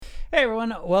Hey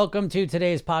everyone, welcome to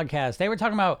today's podcast. Today we're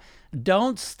talking about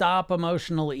don't stop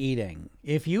emotional eating.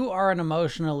 If you are an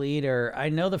emotional eater, I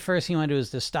know the first thing you want to do is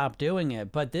to stop doing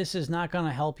it, but this is not going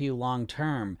to help you long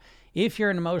term. If you're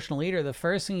an emotional eater, the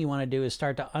first thing you want to do is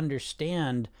start to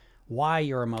understand why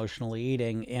you're emotionally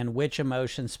eating and which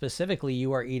emotion specifically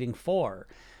you are eating for.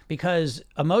 Because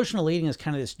emotional eating is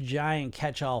kind of this giant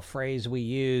catch-all phrase we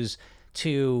use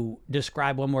to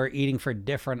describe when we're eating for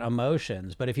different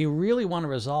emotions. But if you really want to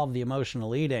resolve the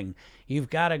emotional eating, you've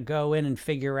got to go in and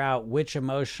figure out which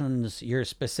emotions you're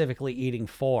specifically eating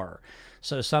for.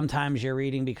 So sometimes you're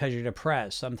eating because you're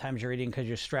depressed. Sometimes you're eating because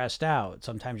you're stressed out.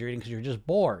 Sometimes you're eating because you're just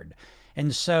bored.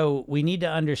 And so we need to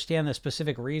understand the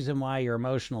specific reason why you're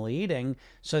emotionally eating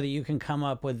so that you can come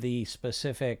up with the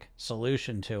specific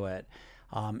solution to it.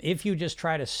 If you just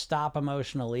try to stop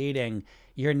emotional eating,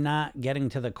 you're not getting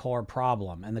to the core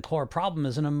problem. And the core problem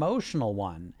is an emotional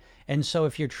one. And so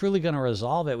if you're truly going to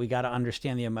resolve it, we got to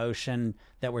understand the emotion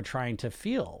that we're trying to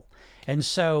feel. And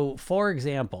so, for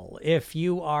example, if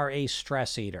you are a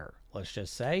stress eater, let's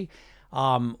just say,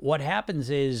 what happens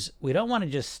is we don't want to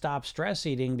just stop stress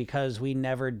eating because we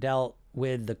never dealt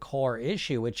with the core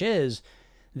issue, which is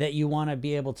that you want to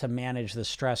be able to manage the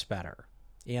stress better.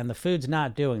 And the food's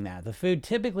not doing that. The food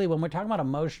typically, when we're talking about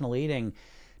emotional eating,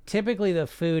 typically the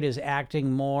food is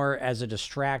acting more as a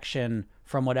distraction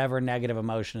from whatever negative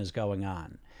emotion is going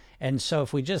on. And so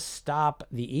if we just stop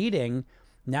the eating,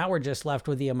 now we're just left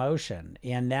with the emotion.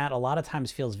 And that a lot of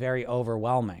times feels very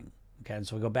overwhelming. Okay, and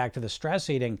so we go back to the stress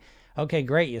eating. Okay,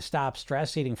 great, you stop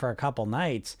stress eating for a couple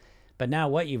nights. But now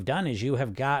what you've done is you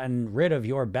have gotten rid of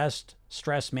your best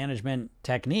stress management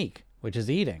technique, which is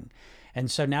eating. And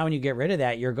so now when you get rid of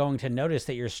that, you're going to notice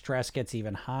that your stress gets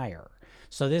even higher.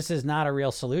 So this is not a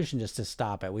real solution just to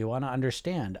stop it. We want to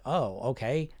understand, oh,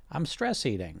 okay, I'm stress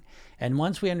eating. And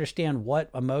once we understand what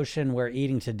emotion we're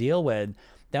eating to deal with,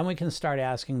 then we can start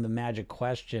asking the magic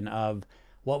question of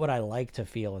what would I like to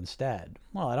feel instead?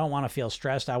 Well, I don't want to feel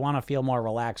stressed. I want to feel more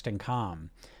relaxed and calm.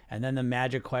 And then the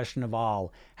magic question of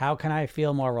all, how can I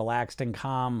feel more relaxed and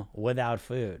calm without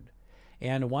food?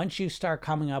 And once you start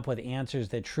coming up with answers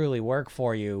that truly work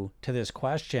for you to this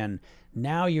question,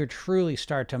 now you truly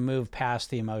start to move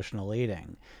past the emotional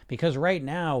eating. Because right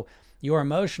now, you're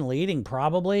emotional eating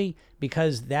probably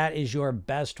because that is your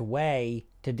best way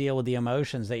to deal with the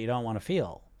emotions that you don't want to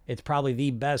feel. It's probably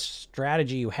the best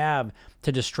strategy you have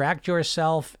to distract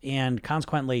yourself and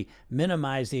consequently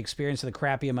minimize the experience of the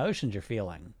crappy emotions you're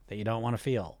feeling that you don't want to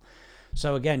feel.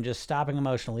 So again, just stopping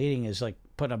emotional eating is like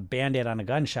putting a band-aid on a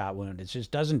gunshot wound. It just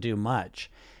doesn't do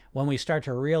much. When we start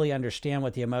to really understand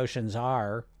what the emotions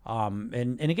are,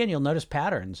 and again, you'll notice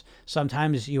patterns.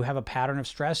 Sometimes you have a pattern of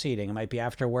stress eating. It might be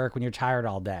after work when you're tired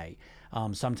all day.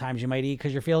 Sometimes you might eat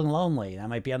because you're feeling lonely. That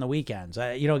might be on the weekends.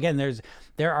 Again,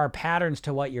 there are patterns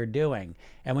to what you're doing.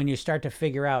 And when you start to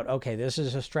figure out, okay, this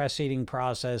is a stress eating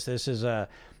process. This is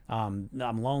I'm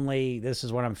lonely. This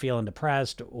is when I'm feeling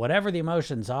depressed. Whatever the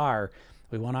emotions are,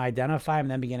 we want to identify them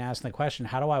and then begin asking the question,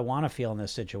 how do I want to feel in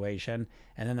this situation?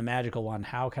 And then the magical one,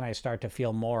 how can I start to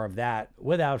feel more of that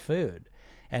without food?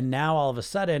 And now all of a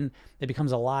sudden, it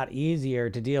becomes a lot easier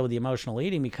to deal with the emotional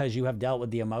eating because you have dealt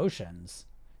with the emotions.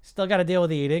 Still got to deal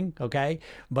with the eating, okay?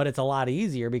 But it's a lot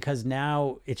easier because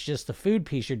now it's just the food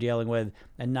piece you're dealing with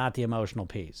and not the emotional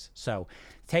piece. So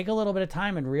take a little bit of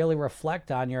time and really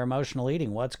reflect on your emotional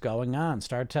eating. What's going on?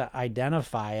 Start to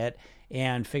identify it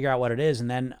and figure out what it is.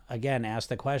 And then again, ask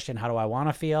the question, how do I want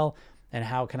to feel? And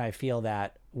how can I feel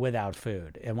that without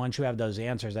food? And once you have those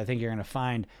answers, I think you're going to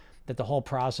find that the whole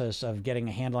process of getting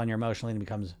a handle on your emotional eating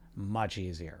becomes much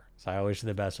easier. So I wish you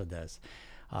the best with this.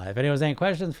 If anyone has any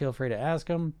questions, feel free to ask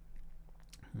them.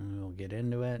 We'll get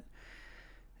into it.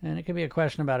 And it could be a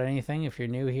question about anything. If you're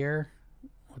new here,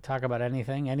 we'll talk about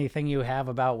anything. Anything you have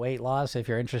about weight loss. If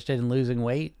you're interested in losing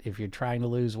weight, if you're trying to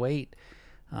lose weight,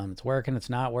 it's working, it's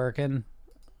not working,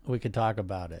 we could talk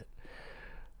about it.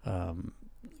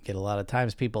 Get a lot of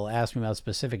times people ask me about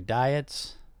specific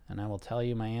diets, and I will tell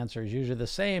you my answer is usually the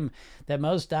same, that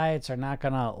most diets are not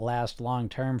going to last long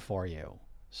term for you.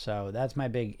 So that's my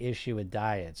big issue with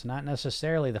diets. Not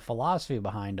necessarily the philosophy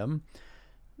behind them,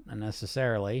 not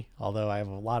necessarily, although I have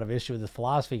a lot of issue with the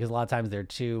philosophy because a lot of times they're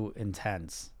too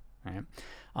intense. Right?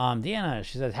 Deanna,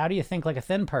 she says, how do you think like a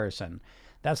thin person?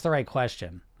 That's the right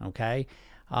question, okay?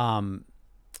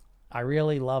 I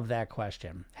really love that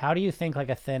question. How do you think like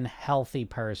a thin, healthy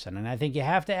person? And I think you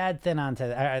have to add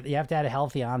you have to add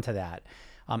healthy onto that.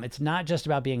 It's not just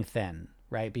about being thin,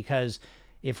 right? Because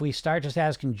if we start just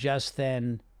asking just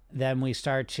thin, then we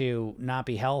start to not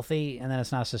be healthy, and then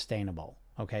it's not sustainable.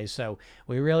 Okay, so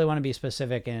we really want to be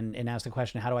specific and ask the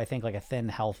question, how do I think like a thin,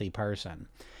 healthy person?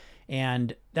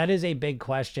 And that is a big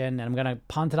question. And I'm going to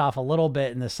punt it off a little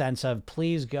bit in the sense of,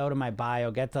 please go to my bio,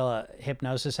 get the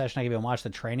hypnosis session I give you, and watch the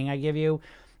training I give you.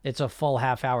 It's a full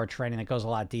half-hour training that goes a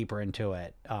lot deeper into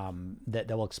it, that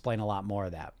will explain a lot more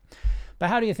of that. But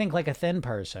how do you think like a thin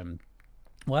person?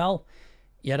 Well,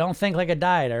 you don't think like a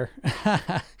dieter.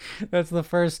 That's the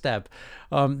first step.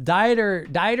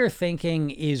 Dieter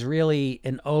thinking is really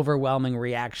an overwhelming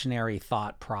reactionary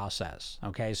thought process.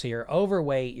 Okay, so you're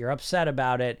overweight, you're upset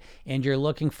about it, and you're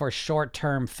looking for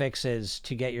short-term fixes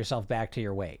to get yourself back to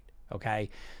your weight. Okay,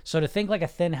 so to think like a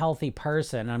thin, healthy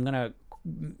person, I'm going to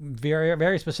very,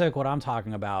 very specific what I'm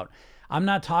talking about. I'm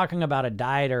not talking about a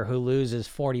dieter who loses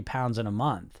 40 pounds in a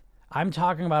month. I'm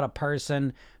talking about a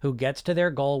person who gets to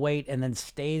their goal weight and then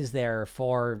stays there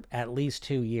for at least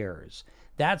 2 years.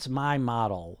 That's my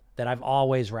model that I've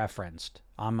always referenced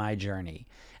on my journey.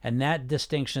 And that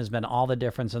distinction has been all the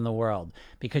difference in the world,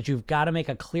 because you've got to make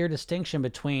a clear distinction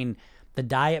between the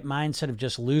diet mindset of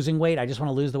just losing weight, I just want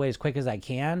to lose the weight as quick as I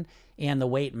can, and the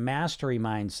weight mastery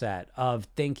mindset of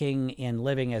thinking and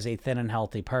living as a thin and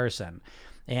healthy person.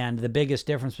 And the biggest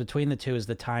difference between the two is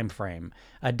the time frame.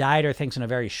 A dieter thinks in a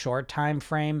very short time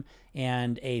frame,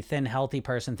 and a thin, healthy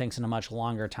person thinks in a much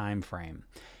longer time frame.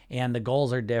 And the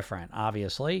goals are different,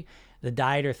 obviously. The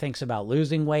dieter thinks about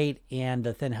losing weight, and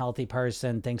the thin, healthy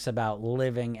person thinks about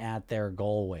living at their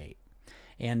goal weight.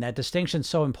 And that distinction is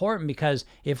so important, because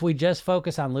if we just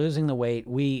focus on losing the weight,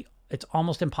 it's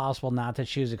almost impossible not to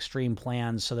choose extreme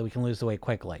plans so that we can lose the weight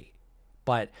quickly.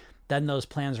 But then those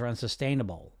plans are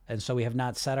unsustainable. And so we have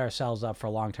not set ourselves up for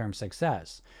long-term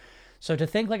success. So to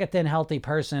think like a thin, healthy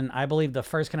person, I believe the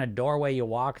first kind of doorway you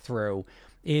walk through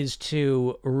is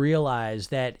to realize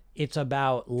that it's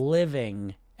about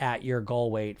living at your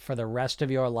goal weight for the rest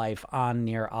of your life on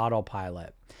near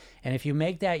autopilot. And if you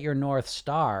make that your North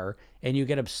Star and you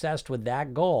get obsessed with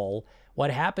that goal,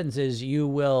 what happens is you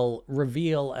will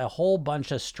reveal a whole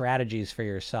bunch of strategies for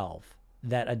yourself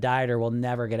that a dieter will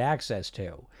never get access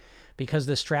to. Because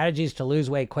the strategies to lose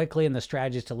weight quickly and the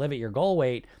strategies to live at your goal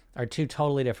weight are two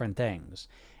totally different things.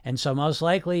 And so most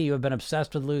likely you have been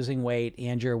obsessed with losing weight,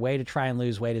 and your way to try and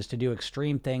lose weight is to do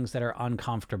extreme things that are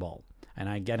uncomfortable. And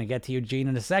I'm going to get to Eugene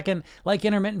in a second, like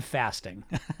intermittent fasting.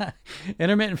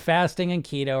 Intermittent fasting and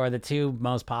keto are the two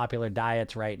most popular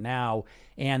diets right now,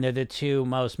 and they're the two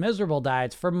most miserable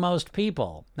diets for most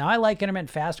people. Now, I like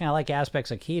intermittent fasting. I like aspects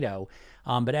of keto,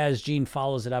 but as Gene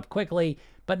follows it up quickly,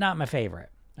 but not my favorite.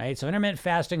 Right? So intermittent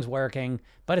fasting's working,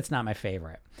 but it's not my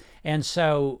favorite. And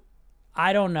so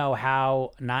I don't know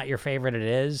how not your favorite it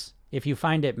is. If you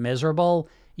find it miserable,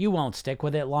 you won't stick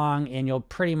with it long, and you'll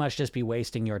pretty much just be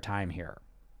wasting your time here.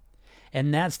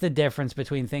 And that's the difference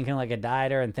between thinking like a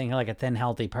dieter and thinking like a thin,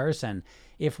 healthy person.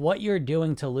 If what you're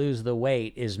doing to lose the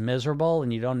weight is miserable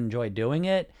and you don't enjoy doing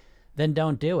it, then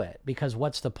don't do it, because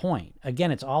what's the point?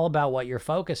 Again, it's all about what you're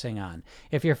focusing on.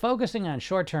 If you're focusing on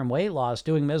short-term weight loss,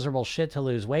 doing miserable shit to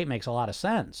lose weight makes a lot of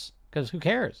sense, because who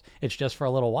cares? It's just for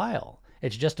a little while.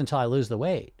 It's just until I lose the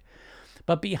weight.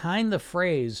 But behind the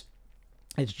phrase,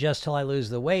 it's just till I lose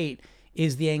the weight,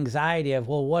 is the anxiety of,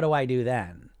 well, what do I do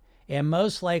then? And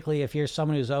most likely, if you're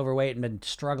someone who's overweight and been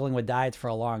struggling with diets for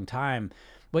a long time,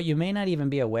 what you may not even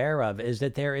be aware of is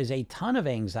that there is a ton of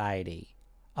anxiety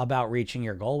about reaching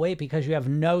your goal weight, because you have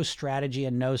no strategy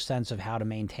and no sense of how to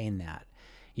maintain that.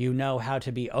 You know how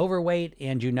to be overweight,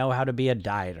 and you know how to be a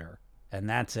dieter, and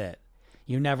that's it.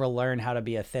 You never learn how to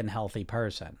be a thin, healthy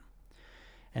person.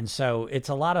 And so it's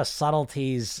a lot of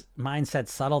subtleties, mindset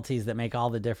subtleties, that make all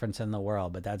the difference in the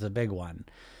world, but that's a big one.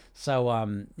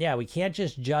 So, we can't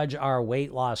just judge our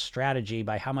weight loss strategy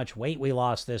by how much weight we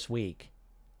lost this week.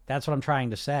 That's what I'm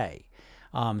trying to say.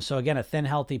 So again, a thin,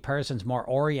 healthy person's more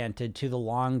oriented to the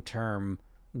long-term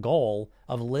goal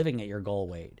of living at your goal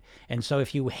weight. And so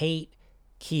if you hate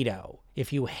keto,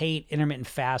 if you hate intermittent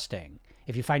fasting,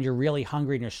 if you find you're really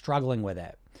hungry and you're struggling with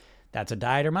it, that's a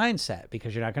dieter mindset,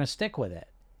 because you're not going to stick with it.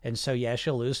 And so, yes,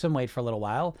 you'll lose some weight for a little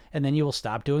while, and then you will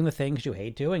stop doing the thing because you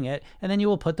hate doing it, and then you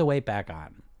will put the weight back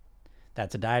on.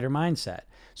 That's a dieter mindset.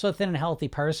 So a thin and healthy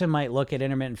person might look at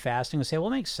intermittent fasting and say, well,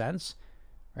 it makes sense,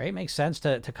 right? It makes sense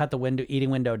to cut the eating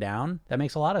window down. That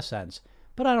makes a lot of sense.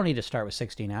 But I don't need to start with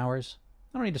 16 hours.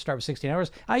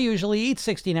 I usually eat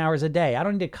 16 hours a day. I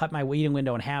don't need to cut my eating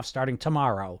window in half starting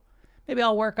tomorrow. Maybe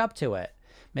I'll work up to it.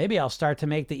 Maybe I'll start to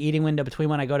make the eating window between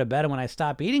when I go to bed and when I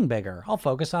stop eating bigger. I'll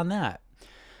focus on that.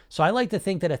 So I like to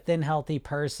think that a thin, healthy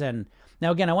person...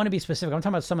 Now, again, I want to be specific. I'm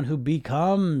talking about someone who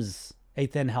becomes a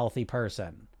thin, healthy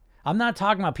person. I'm not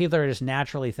talking about people that are just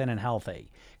naturally thin and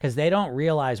healthy, because they don't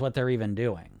realize what they're even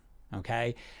doing,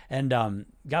 okay? And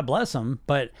God bless them,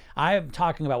 but I'm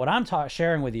talking about what I'm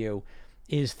sharing with you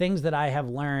is things that I have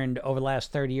learned over the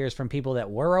last 30 years from people that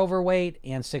were overweight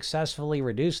and successfully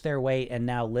reduced their weight and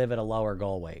now live at a lower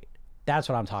goal weight. That's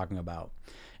what I'm talking about.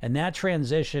 And that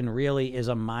transition really is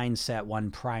a mindset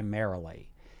one primarily.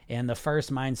 And the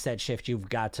first mindset shift you've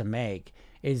got to make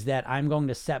is that I'm going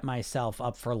to set myself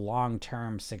up for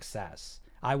long-term success.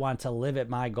 I want to live at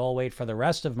my goal weight for the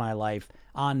rest of my life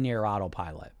on near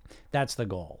autopilot. That's the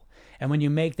goal. And when you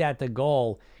make that the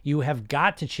goal, you have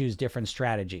got to choose different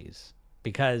strategies,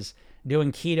 because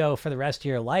doing keto for the rest of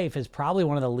your life is probably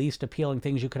one of the least appealing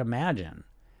things you could imagine.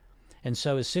 And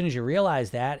so as soon as you realize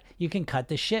that, you can cut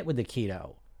the shit with the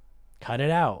keto. Cut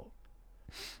it out.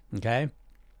 Okay?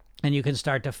 And you can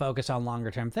start to focus on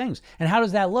longer term things. And how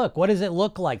does that look? What does it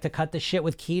look like to cut the shit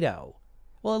with keto?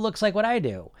 Well, it looks like what I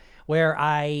do, where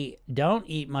I don't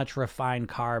eat much refined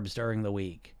carbs during the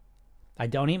week. I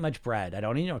don't eat much bread. I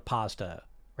don't eat much pasta,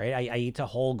 right? I eat to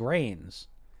whole grains,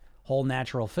 whole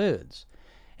natural foods.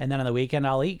 And then on the weekend,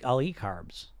 I'll eat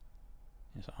carbs.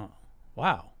 So, oh,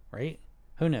 wow, right?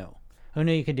 Who knew? Who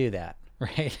knew you could do that,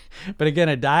 right? But again,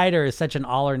 a dieter is such an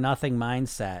all or nothing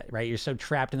mindset, right? You're so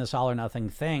trapped in this all or nothing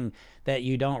thing that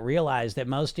you don't realize that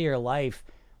most of your life,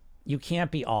 you can't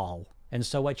be all. And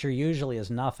so what you're usually is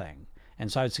nothing.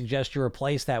 And so I would suggest you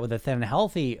replace that with a thin and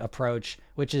healthy approach,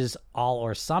 which is all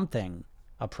or something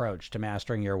approach to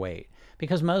mastering your weight.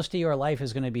 Because most of your life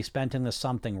is going to be spent in the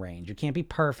something range. You can't be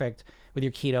perfect with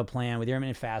your keto plan, with your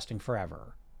intermittent fasting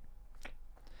forever.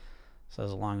 So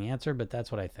that's a long answer, but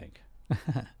that's what I think.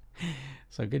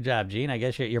 So good job, Gene. I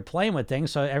guess you're playing with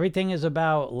things. So everything is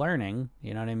about learning,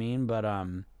 you know what I mean? But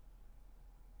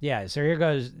yeah, so here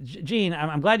goes. Gene,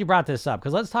 I'm glad you brought this up,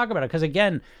 because let's talk about it. Because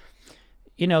again,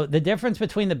 you know, the difference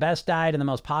between the best diet and the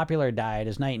most popular diet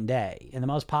is night and day. And the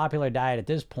most popular diet at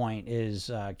this point is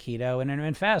keto and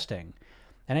intermittent fasting.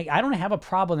 And I don't have a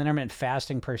problem with intermittent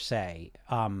fasting per se.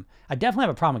 I definitely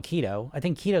have a problem with keto. I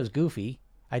think keto is goofy.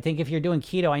 I think if you're doing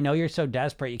keto, I know you're so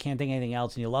desperate you can't think anything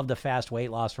else, and you love the fast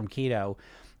weight loss from keto.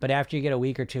 But after you get a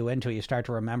week or two into it, you start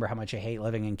to remember how much you hate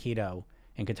living in keto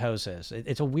and ketosis.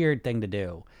 It's a weird thing to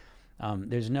do.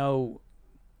 There's no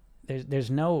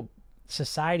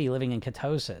society living in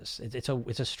ketosis.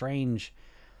 It's a strange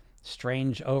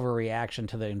overreaction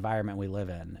to the environment we live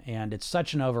in. And it's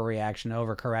such an overreaction,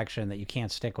 overcorrection, that you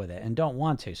can't stick with it and don't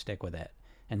want to stick with it.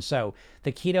 And so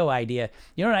the keto idea,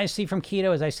 you know what I see from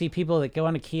keto is I see people that go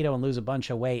on to keto and lose a bunch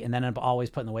of weight and then end up always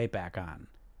putting the weight back on.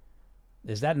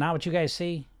 Is that not what you guys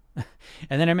see? And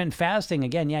then intermittent fasting,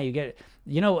 again, yeah, you get,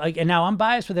 you know, and now I'm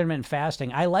biased with intermittent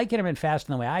fasting. I like intermittent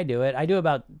fasting the way I do it. I do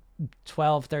about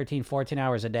 12, 13, 14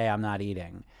 hours a day I'm not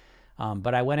eating.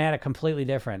 But I went at it completely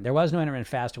different. There was no intermittent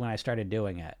fasting when I started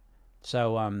doing it.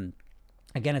 So,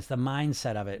 again, it's the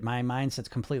mindset of it. My mindset's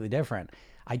completely different.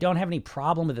 I don't have any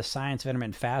problem with the science of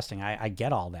intermittent fasting. I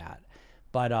get all that.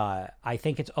 But I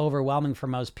think it's overwhelming for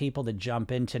most people to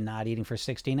jump into not eating for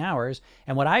 16 hours.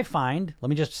 And what I find, let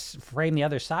me just frame the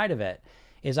other side of it,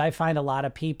 is I find a lot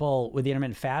of people with the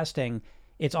intermittent fasting,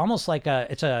 it's almost like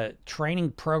it's a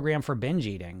training program for binge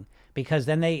eating, because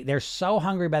then they're so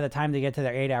hungry by the time they get to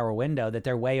their 8-hour window that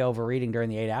they're way overeating during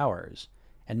the 8 hours.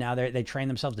 And now they train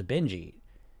themselves to binge eat,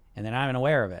 and they're not even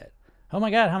aware of it. Oh my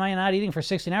God, how am I not eating for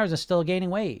 16 hours and still gaining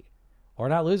weight or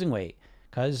not losing weight?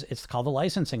 Because it's called the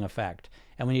licensing effect.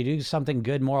 And when you do something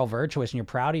good, moral, virtuous, and you're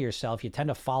proud of yourself, you tend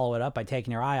to follow it up by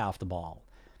taking your eye off the ball.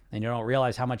 And you don't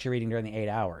realize how much you're eating during the 8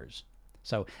 hours.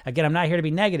 So again, I'm not here to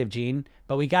be negative, Gene,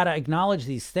 but we got to acknowledge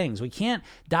these things. We can't,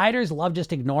 dieters love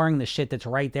just ignoring the shit that's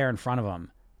right there in front of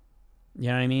them. You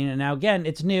know what I mean? And now again,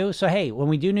 it's new. So hey, when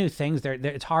we do new things,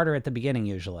 it's harder at the beginning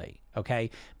usually.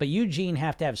 Okay. But you, Gene,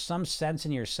 have to have some sense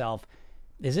in yourself.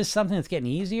 Is this something that's getting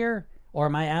easier? Or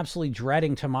am I absolutely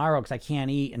dreading tomorrow because I can't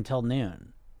eat until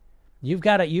noon? You've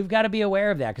got to be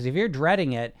aware of that, because if you're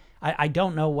dreading it, I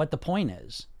don't know what the point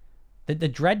is. The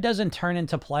dread doesn't turn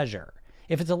into pleasure.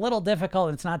 If it's a little difficult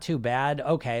and it's not too bad,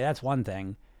 okay, that's one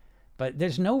thing. But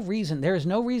there's no reason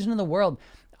in the world.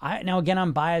 Now again,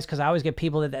 I'm biased because I always get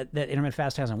people that intermittent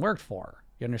fasting hasn't worked for.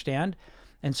 You understand?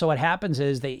 And so what happens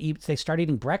is they start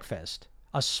eating breakfast,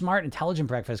 a smart, intelligent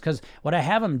breakfast. Because what I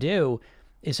have them do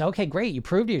is, okay, great, you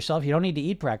proved to yourself you don't need to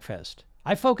eat breakfast.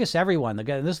 I focus everyone.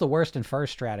 This is the worst and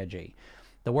first strategy.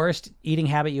 The worst eating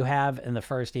habit you have and the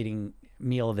first eating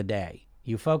meal of the day.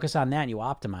 You focus on that and you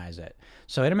optimize it.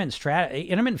 So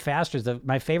intermittent fasters,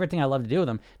 my favorite thing I love to do with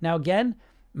them. Now again,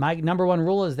 my number one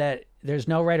rule is that there's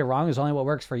no right or wrong. There's only what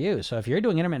works for you. So if you're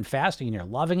doing intermittent fasting and you're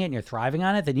loving it and you're thriving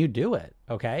on it, then you do it,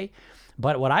 okay?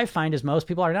 But what I find is most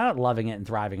people are not loving it and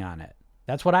thriving on it.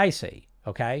 That's what I see,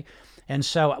 okay? And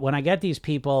so when I get these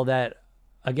people that,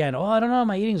 again, oh, I don't know,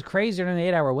 my eating's crazy during the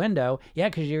 8-hour window. Yeah,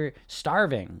 because you're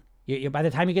starving. By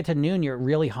the time you get to noon, you're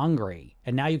really hungry,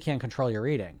 and now you can't control your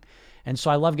eating. And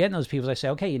so I love getting those people. I say,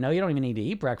 okay, you don't even need to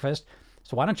eat breakfast.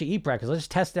 So why don't you eat breakfast? Let's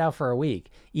just test it out for a week.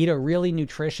 Eat a really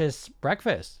nutritious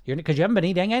breakfast because you haven't been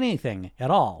eating anything at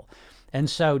all. And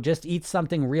so just eat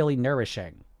something really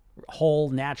nourishing, whole,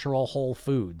 natural, whole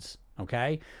foods.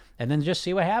 Okay. And then just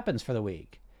see what happens for the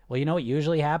week. Well, you know what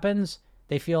usually happens?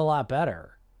 They feel a lot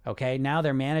better. Okay. Now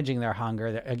they're managing their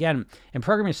hunger. Again, in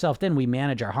Program Yourself Thin, we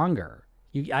manage our hunger.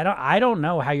 I don't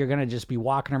know how you're going to just be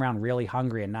walking around really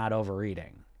hungry and not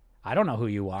overeating. I don't know who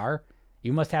you are.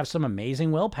 You must have some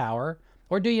amazing willpower,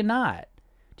 or do you not?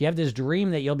 Do you have this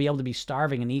dream that you'll be able to be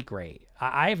starving and eat great?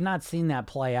 I have not seen that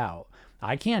play out.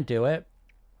 I can't do it.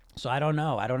 So I don't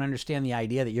know. I don't understand the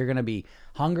idea that you're going to be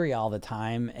hungry all the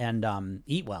time and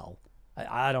eat well.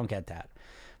 I don't get that.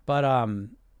 But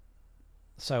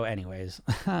so anyways,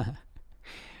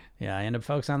 yeah, I end up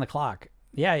focusing on the clock.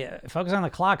 Yeah, focus on the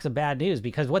clock's a bad news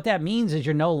because what that means is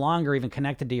you're no longer even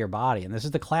connected to your body. And this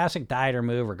is the classic dieter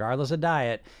move, regardless of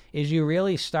diet, is you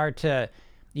really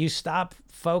you stop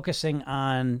focusing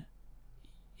on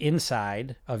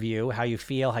inside of you, how you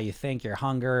feel, how you think, your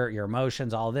hunger, your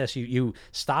emotions, all this. You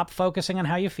stop focusing on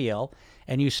how you feel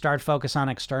and you start focus on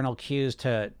external cues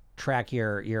to track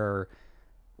your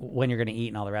when you're going to eat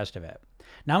and all the rest of it.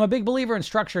 Now, I'm a big believer in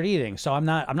structured eating, so I'm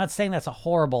not saying that's a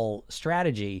horrible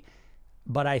strategy.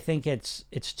 But I think it's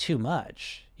too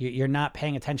much. You're not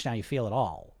paying attention to how you feel at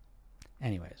all.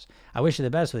 I wish you the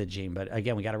best with it, Gene. But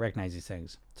again, we got to recognize these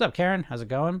things. What's up, Karen? How's it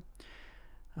going?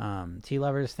 Tea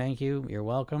lovers, thank you. You're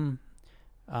welcome.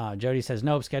 Jody says,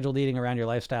 nope, scheduled eating around your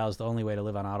lifestyle is the only way to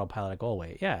live on autopilot at goal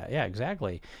weight. Yeah,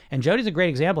 exactly. And Jody's a great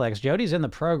example of that because Jody's in the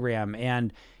program.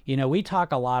 And, we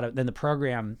talk a lot in the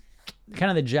program. Kind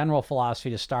of the general philosophy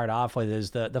to start off with is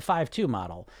the 5-2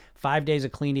 model. 5 days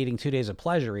of clean eating, 2 days of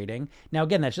pleasure eating. Now,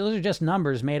 again, those are just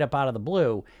numbers made up out of the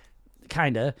blue,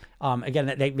 kind of.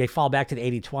 Again, they fall back to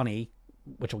the 80-20,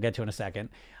 which we'll get to in a second.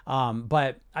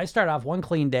 But I start off 1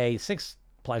 clean day, 6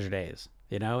 pleasure days,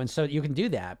 and so you can do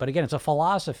that. But again, it's a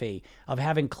philosophy of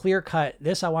having clear cut,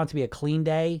 this I want to be a clean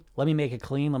day. Let me make it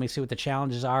clean. Let me see what the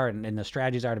challenges are and the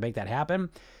strategies are to make that happen.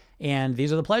 And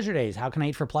these are the pleasure days. How can I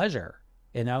eat for pleasure?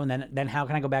 And then how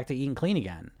can I go back to eating clean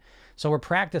again? So we're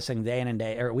practicing day in and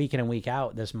day, or week in and week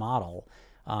out, this model.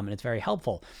 And it's very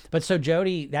helpful. But so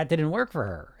Jody, that didn't work for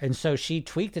her. And so she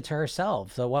tweaked it to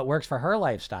herself. So what works for her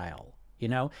lifestyle,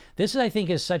 this I think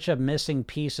is such a missing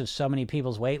piece of so many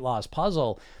people's weight loss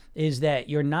puzzle is that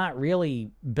you're not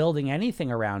really building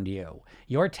anything around you.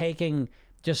 You're taking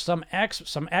just some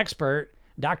expert.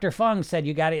 Dr. Fung said,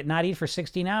 you got to not eat for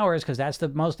 16 hours because that's the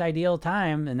most ideal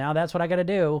time. And now that's what I got to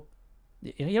do.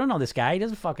 You don't know this guy. He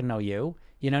doesn't fucking know you.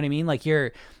 You know what I mean? Like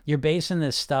you're basing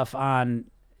this stuff on,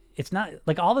 it's not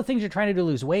like all the things you're trying to do to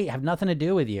lose weight have nothing to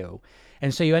do with you.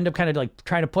 And so you end up kind of like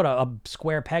trying to put a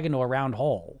square peg into a round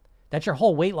hole. That's your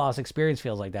whole weight loss experience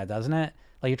feels like that, doesn't it?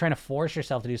 Like you're trying to force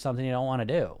yourself to do something you don't want to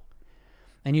do.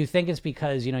 And you think it's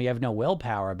because, you have no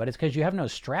willpower, but it's because you have no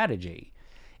strategy.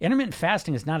 Intermittent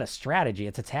fasting is not a strategy.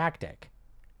 It's a tactic.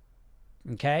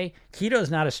 Okay? Keto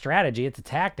is not a strategy. It's a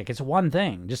tactic. It's one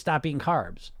thing. Just stop eating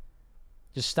carbs.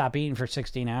 Just stop eating for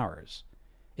 16 hours.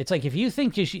 It's like if you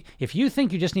think you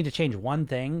just need to change one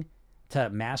thing to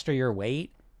master your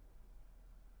weight,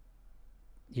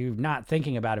 you're not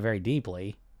thinking about it very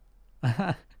deeply. Do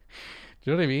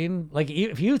you know what I mean? Like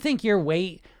if you think your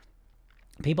weight,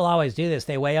 people always do this.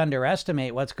 They way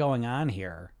underestimate what's going on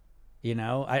here.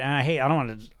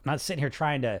 I'm not sitting here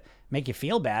trying to make you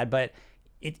feel bad, but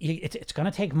it's going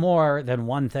to take more than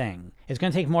one thing. It's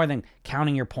going to take more than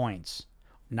counting your points,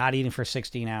 not eating for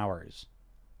 16 hours,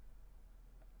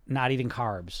 not eating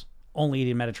carbs, only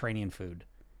eating Mediterranean food.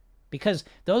 Because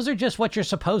those are just what you're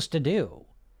supposed to do.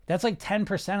 That's like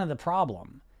 10% of the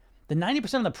problem. The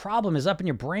 90% of the problem is up in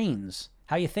your brains,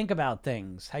 how you think about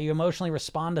things, how you emotionally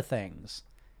respond to things,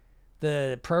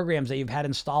 the programs that you've had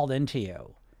installed into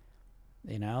you.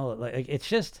 Like it's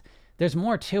just, there's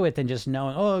more to it than just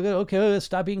knowing, oh, okay, let's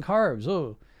stop eating carbs.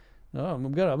 Oh,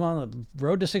 I'm good. I'm on the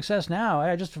road to success now.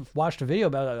 I just watched a video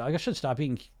about it. I should stop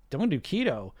eating. Don't do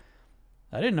keto.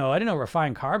 I didn't know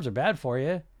refined carbs are bad for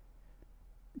you.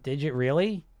 Did you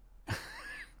really?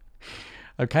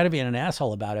 I'm kind of being an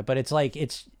asshole about it, but it's like,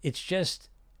 it's just,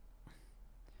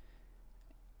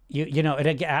 and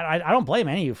again, I don't blame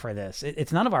any of you for this.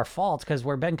 It's none of our faults because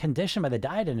we're been conditioned by the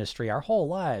diet industry our whole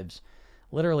lives.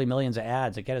 Literally millions of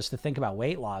ads that get us to think about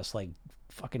weight loss like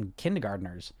fucking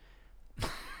kindergartners.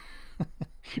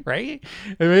 Right?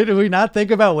 I mean, do we not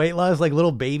think about weight loss like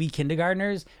little baby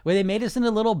kindergartners? Where they made us into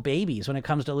little babies when it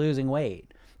comes to losing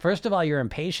weight. First of all, you're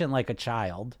impatient like a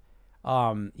child.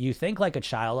 You think like a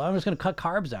child. Oh, I'm just going to cut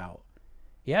carbs out.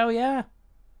 Yeah, well, yeah.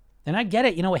 And I get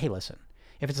it. You know what? Hey, listen.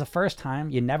 If it's the first time,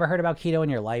 you never heard about keto in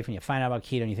your life, and you find out about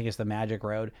keto and you think it's the magic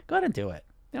road, go ahead and do it.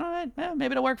 You know what?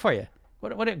 Maybe it'll work for you.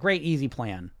 What a great, easy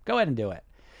plan. Go ahead and do it.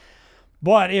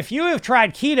 But if you have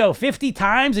tried keto 50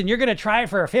 times and you're going to try it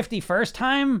for a 51st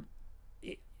time,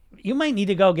 you might need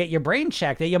to go get your brain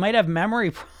checked. You might have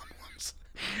memory problems.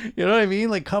 You know what I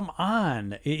mean? Like, come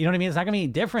on. You know what I mean? It's not going to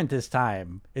be different this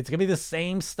time. It's going to be the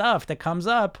same stuff that comes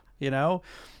up, that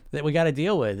we got to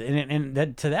deal with. And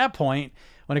that, to that point,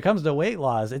 when it comes to weight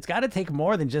loss, it's got to take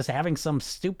more than just having some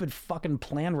stupid fucking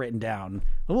plan written down.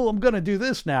 Oh, I'm going to do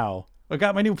this now. I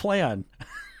got my new plan.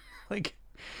 Like,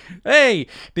 hey,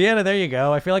 Deanna, there you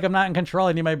go. I feel like I'm not in control.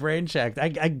 I need my brain checked. I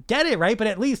get it, right? But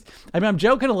at least, I'm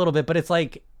joking a little bit, but it's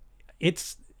like,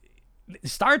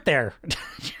 start there. You know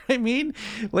what I mean?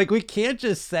 Like, we can't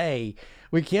just say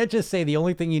the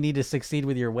only thing you need to succeed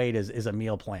with your weight is a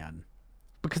meal plan.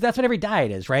 Because that's what every diet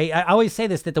is, right? I always say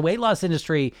this, that the weight loss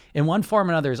industry, in one form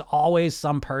or another, is always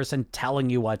some person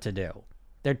telling you what to do.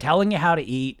 They're telling you how to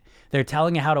eat. They're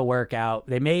telling you how to work out.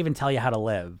 They may even tell you how to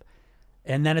live.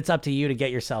 And then it's up to you to get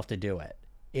yourself to do it.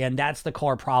 And that's the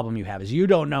core problem you have, is you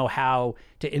don't know how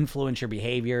to influence your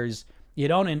behaviors. You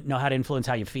don't know how to influence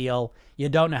how you feel. You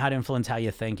don't know how to influence how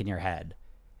you think in your head.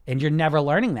 And you're never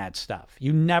learning that stuff.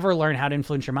 You never learn how to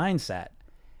influence your mindset.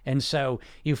 And so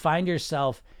you find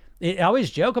yourself... I always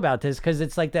joke about this because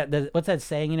it's like that. What's that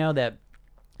saying? That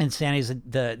insanity is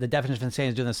the definition of insanity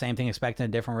is doing the same thing, expecting a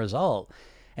different result.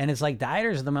 And it's like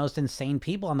dieters are the most insane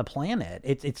people on the planet.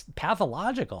 It's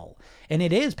pathological, and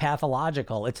it is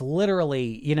pathological. It's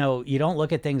literally, you don't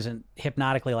look at things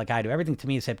hypnotically like I do. Everything to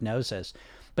me is hypnosis,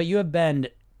 but you have been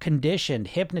conditioned,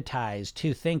 hypnotized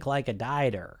to think like a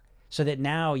dieter. So that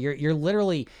now you're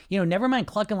literally, never mind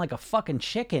clucking like a fucking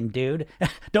chicken, dude.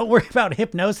 Don't worry about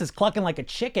hypnosis clucking like a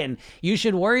chicken. You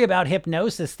should worry about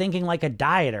hypnosis thinking like a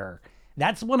dieter.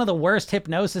 That's one of the worst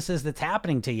hypnosises that's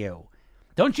happening to you.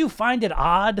 Don't you find it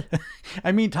odd?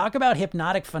 Talk about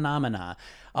hypnotic phenomena.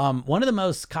 One of the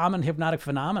most common hypnotic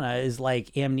phenomena is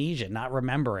like amnesia, not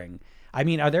remembering.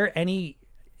 Is there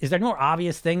a more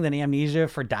obvious thing than amnesia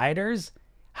for dieters?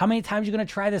 How many times are you going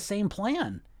to try the same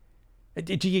plan?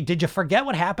 Did you forget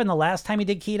what happened the last time you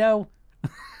did keto?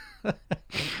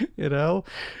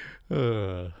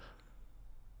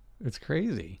 It's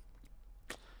crazy.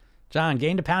 John,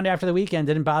 gained a pound after the weekend.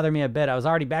 Didn't bother me a bit. I was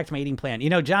already back to my eating plan.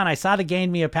 John, I saw the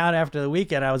gained me a pound after the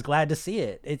weekend. I was glad to see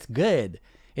it. It's good.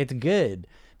 It's good.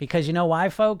 Because you know why,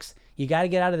 folks? You got to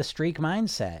get out of the streak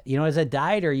mindset. As a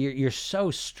dieter, you're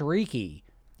so streaky.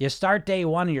 You start day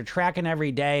one and you're tracking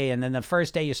every day. And then the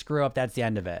first day you screw up, that's the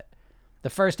end of it. The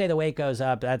first day the weight goes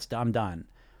up, I'm done.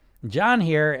 John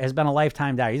here has been a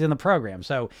lifetime dieter. He's in the program.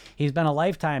 So he's been a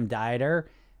lifetime dieter.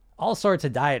 All sorts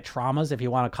of diet traumas, if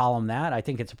you want to call them that. I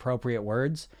think it's appropriate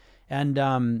words. And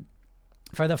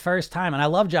for the first time, and I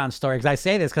love John's story because I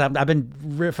say this because I've been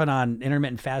riffing on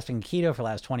intermittent fasting and keto for the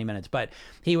last 20 minutes. But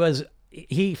he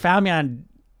found me on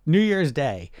New Year's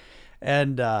Day.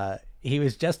 And he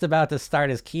was just about to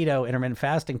start his keto intermittent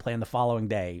fasting plan the following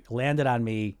day. Landed on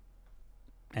me.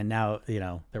 And now,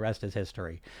 the rest is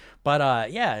history. But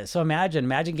so imagine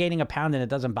gaining a pound and it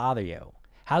doesn't bother you.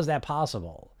 How's that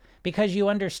possible? Because you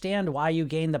understand why you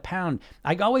gained the pound.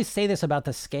 I always say this about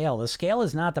the scale. The scale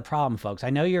is not the problem, folks. I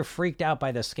know you're freaked out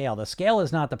by the scale. The scale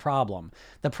is not the problem.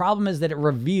 The problem is that it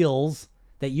reveals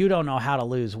that you don't know how to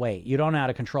lose weight. You don't know how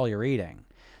to control your eating.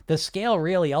 The scale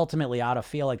really ultimately ought to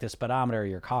feel like the speedometer of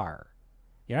your car.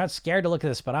 You're not scared to look at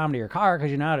the speedometer of your car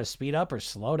because you know how to speed up or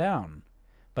slow down.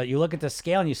 But you look at the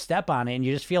scale and you step on it and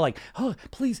you just feel like, oh,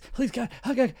 please, God,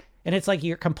 oh, God. And it's like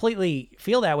you completely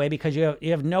feel that way because you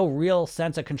have no real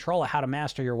sense of control of how to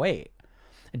master your weight.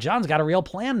 John's got a real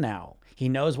plan now. He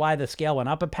knows why the scale went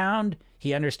up a pound.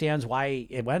 He understands why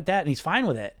it went that, and he's fine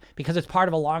with it because it's part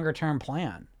of a longer term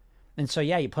plan. And so,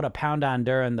 yeah, you put a pound on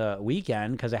during the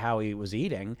weekend because of how he was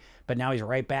eating, but now he's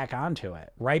right back onto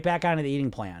it, right back onto the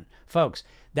eating plan. Folks,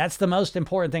 that's the most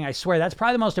important thing. I swear, that's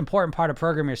probably the most important part of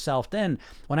Program Yourself Thin.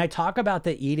 When I talk about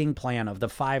the eating plan of the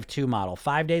 5-2 model,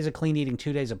 5 days of clean eating,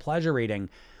 2 days of pleasure eating,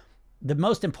 the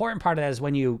most important part of that is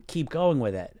when you keep going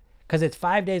with it because it's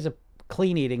 5 days of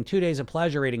clean eating, 2 days of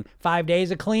pleasure eating, 5 days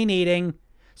of clean eating.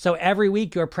 So every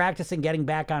week you're practicing getting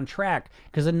back on track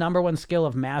because the number one skill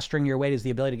of mastering your weight is the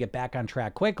ability to get back on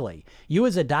track quickly. You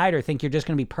as a dieter think you're just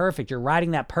going to be perfect. You're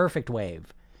riding that perfect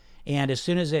wave. And as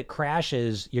soon as it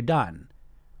crashes, you're done.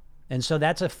 And so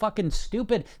that's a fucking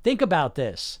stupid... Think about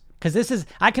this. Because this is,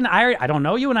 I don't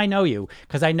know you and I know you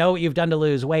because I know what you've done to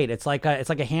lose weight. It's like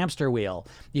a hamster wheel.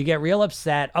 You get real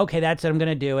upset. Okay, that's it. I'm going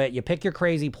to do it. You pick your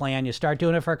crazy plan. You start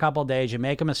doing it for a couple of days. You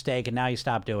make a mistake and now you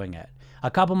stop doing it. A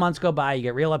couple months go by. You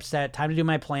get real upset. Time to do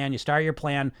my plan. You start your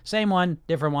plan. Same one,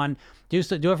 different one. Do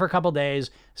it for a couple of days.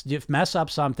 Mess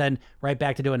up something. Right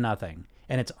back to doing nothing.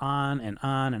 And it's on and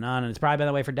on and on. And it's probably been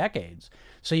that way for decades.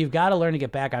 So you've got to learn to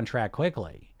get back on track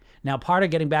quickly. Now, part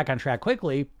of getting back on track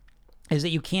quickly is that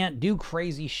you can't do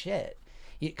crazy shit.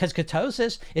 Because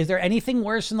ketosis, is there anything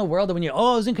worse in the world than when I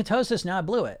was in ketosis, now I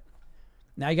blew it.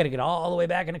 Now you got to get all the way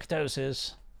back into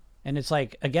ketosis. And it's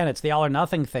like, again, it's the all or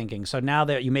nothing thinking. So now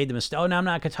that you made the mistake, now I'm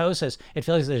not ketosis, it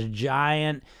feels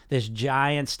like this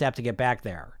giant step to get back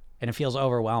there. And it feels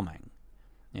overwhelming.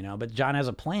 But John has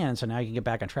a plan, so now you can get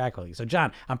back on track with you. So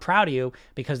John, I'm proud of you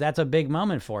because that's a big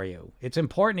moment for you. It's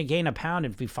important to gain a pound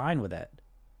and be fine with it.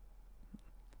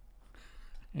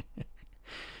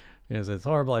 Because it's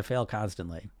horrible. I fail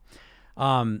constantly.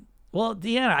 Well,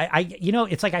 yeah,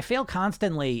 it's like I fail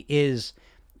constantly is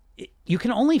you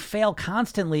can only fail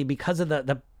constantly because of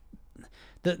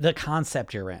the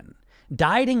concept you're in.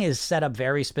 Dieting is set up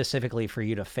very specifically for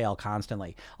you to fail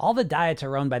constantly. All the diets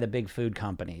are owned by the big food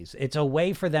companies. It's a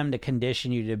way for them to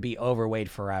condition you to be overweight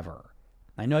forever.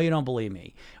 I know you don't believe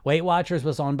me. Weight Watchers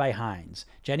was owned by Heinz.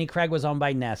 Jenny Craig was owned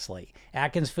by Nestle.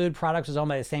 Atkins Food Products was owned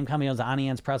by the same company that owns Auntie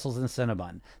Anne's Pretzels and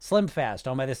Cinnabon. Slim Fast,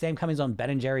 owned by the same company that owns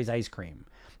Ben & Jerry's Ice Cream.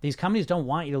 These companies don't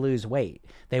want you to lose weight.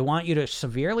 They want you to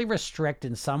severely restrict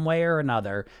in some way or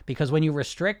another, because when you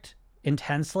restrict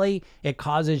intensely, it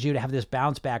causes you to have this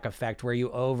bounce back effect where you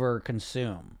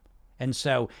overconsume. And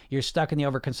so you're stuck in the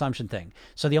overconsumption thing.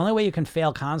 So the only way you can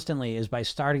fail constantly is by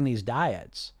starting these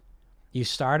diets. You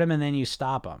start them and then you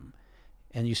stop them.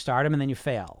 And you start them and then you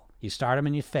fail. You start them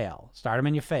and you fail. Start them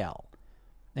and you fail.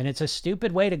 And it's a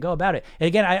stupid way to go about it. And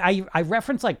again, I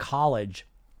reference like college.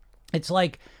 It's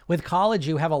like with college,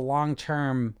 you have a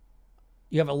long-term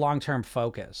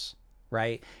focus,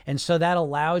 right? And so that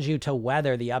allows you to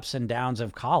weather the ups and downs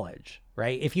of college,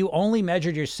 right? If you only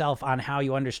measured yourself on how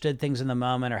you understood things in the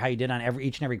moment or how you did on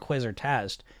each and every quiz or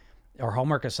test or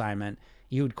homework assignment,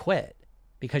 you would quit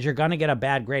because you're going to get a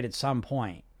bad grade at some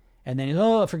point. And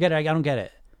then, forget it, I don't get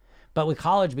it. But with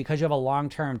college, because you have a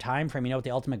long-term time frame, you know what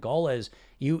the ultimate goal is,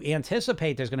 you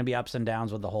anticipate there's going to be ups and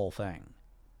downs with the whole thing.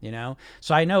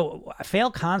 So I know fail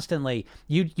constantly.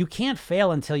 You can't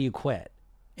fail until you quit.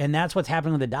 And that's what's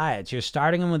happening with the diets. You're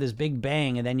starting them with this big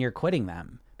bang and then you're quitting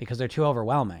them because they're too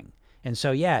overwhelming. And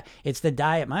so, yeah, it's the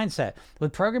diet mindset.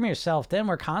 With Program Yourself, then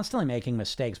we're constantly making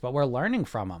mistakes, but we're learning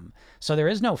from them. So there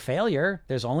is no failure.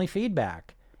 There's only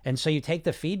feedback. And so you take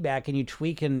the feedback and you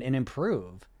tweak and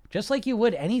improve, just like you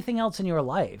would anything else in your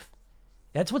life.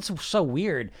 That's what's so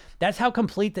weird. That's how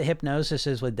complete the hypnosis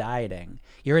is with dieting.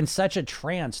 You're in such a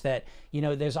trance that,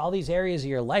 there's all these areas of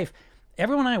your life.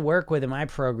 Everyone I work with in my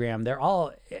program,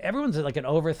 everyone's like an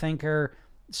overthinker,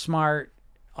 smart,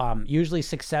 usually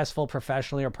successful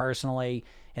professionally or personally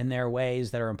in their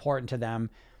ways that are important to them.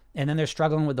 And then they're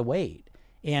struggling with the weight.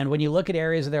 And when you look at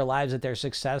areas of their lives that they're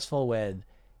successful with,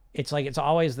 it's like, it's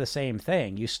always the same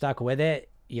thing. You stuck with it.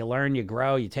 You learn, you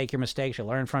grow, you take your mistakes, you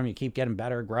learn from them, you keep getting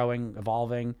better, growing,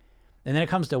 evolving. And then it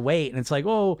comes to weight, and it's like,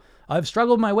 I've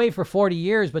struggled with my weight for 40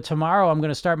 years, but tomorrow I'm going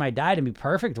to start my diet and be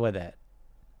perfect with it.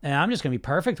 And I'm just going to be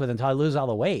perfect with it until I lose all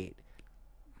the weight.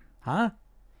 Huh?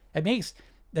 It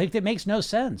makes no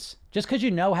sense. Just because you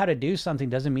know how to do something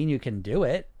doesn't mean you can do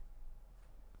it.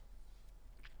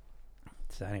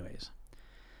 So anyways.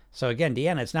 So again,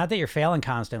 Deanna, it's not that you're failing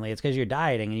constantly. It's because you're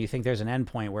dieting and you think there's an end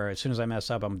point where as soon as I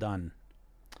mess up, I'm done.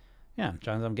 Yeah,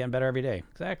 John, I'm getting better every day.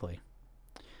 Exactly.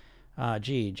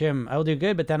 Jim, I will do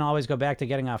good, but then always go back to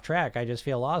getting off track. I just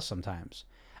feel lost sometimes.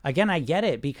 Again, I get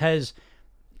it because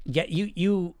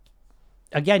you're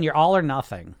all or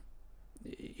nothing.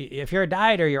 If you're a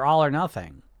dieter, you're all or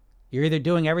nothing. You're either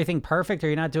doing everything perfect or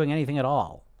you're not doing anything at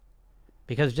all.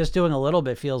 Because just doing a little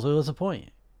bit feels, what's the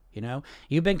point?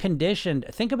 You've been conditioned.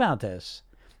 Think about this.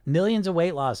 Millions of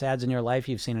weight loss ads in your life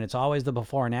you've seen, and it's always the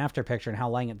before and after picture and how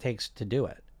long it takes to do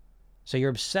it. So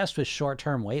you're obsessed with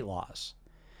short-term weight loss.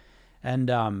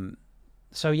 And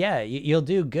so, yeah, you'll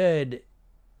do good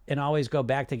and always go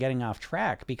back to getting off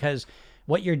track because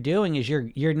what you're doing is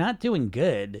you're not doing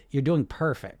good. You're doing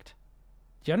perfect.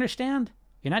 Do you understand?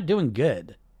 You're not doing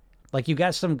good. Like you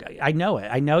got I know it.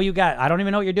 I don't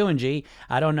even know what you're doing, G.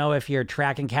 I don't know if you're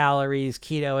tracking calories,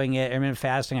 ketoing it, intermittent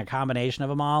fasting, a combination of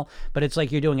them all. But it's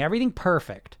like you're doing everything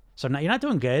perfect. So now you're not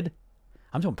doing good.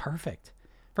 I'm doing perfect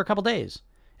for a couple days.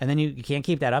 And then you can't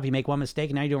keep that up. You make one mistake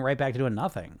and now you're doing right back to doing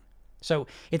nothing. So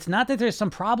it's not that there's some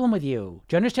problem with you.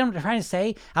 Do you understand what I'm trying to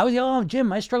say? I was oh, Jim,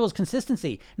 my struggle is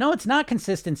consistency. No, it's not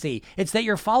consistency. It's that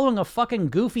you're following a fucking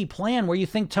goofy plan where you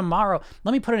think tomorrow.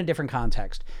 Let me put it in a different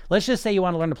context. Let's just say you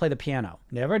want to learn to play the piano.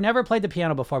 Never played the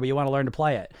piano before, but you want to learn to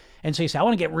play it. And so you say, I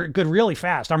want to get good really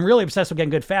fast. I'm really obsessed with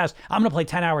getting good fast. I'm going to play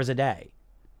 10 hours a day.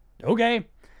 Okay,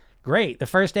 great. The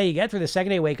first day you get through, the second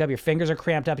day you wake up, your fingers are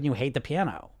cramped up and you hate the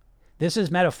piano. This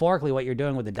is metaphorically what you're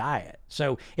doing with the diet.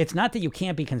 So it's not that you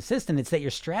can't be consistent. It's that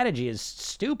your strategy is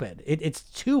stupid. It's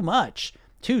too much,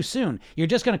 too soon. You're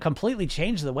just going to completely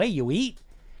change the way you eat.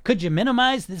 Could you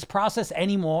minimize this process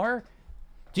anymore?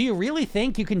 Do you really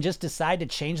think you can just decide to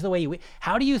change the way you eat?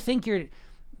 How do you think you,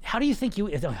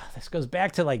 this goes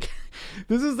back to like,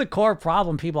 this is the core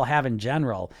problem people have in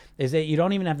general, is that you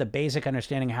don't even have the basic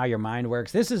understanding of how your mind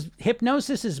works.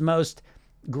 Hypnosis is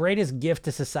greatest gift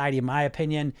to society, in my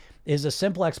opinion, is a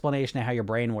simple explanation of how your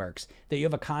brain works, that you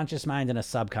have a conscious mind and a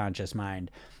subconscious mind.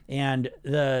 And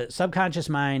the subconscious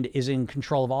mind is in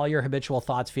control of all your habitual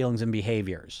thoughts, feelings, and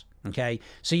behaviors. Okay.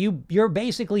 So you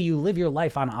live your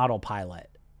life on autopilot.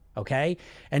 Okay.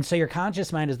 And so your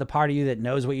conscious mind is the part of you that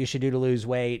knows what you should do to lose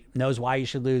weight, knows why you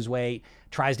should lose weight,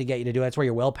 tries to get you to do it. That's where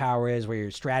your willpower is, where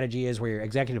your strategy is, where your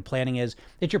executive planning is.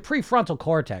 It's your prefrontal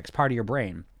cortex, part of your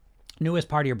brain. Newest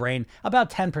part of your brain, about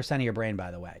 10% of your brain,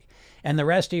 by the way. And the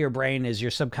rest of your brain is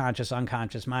your subconscious,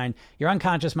 unconscious mind. Your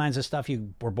unconscious mind's the stuff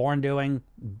you were born doing,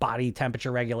 body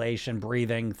temperature regulation,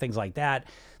 breathing, things like that.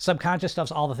 Subconscious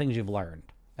stuff's all the things you've learned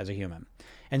as a human.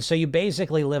 And so you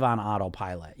basically live on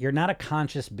autopilot. You're not a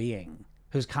conscious being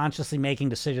who's consciously making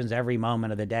decisions every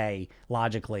moment of the day,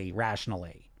 logically,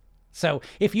 rationally. So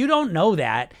if you don't know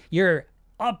that, you're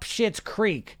up shit's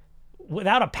creek.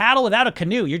 Without a paddle, without a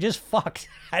canoe, you're just fucked.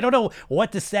 I don't know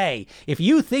what to say. If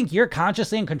you think you're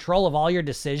consciously in control of all your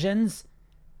decisions,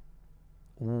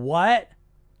 what?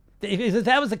 If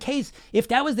that was the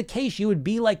case, you would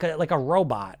be like a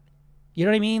robot. You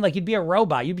know what I mean? Like you'd be a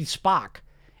robot. You'd be Spock.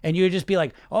 And you would just be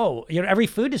like, oh, every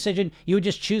food decision, you would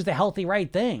just choose the healthy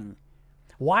right thing.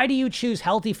 Why do you choose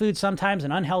healthy food sometimes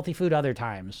and unhealthy food other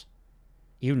times?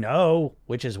 You know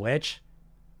which is which.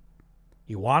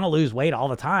 You want to lose weight all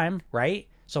the time, right?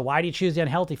 So why do you choose the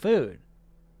unhealthy food?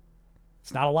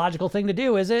 It's not a logical thing to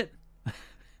do, is it?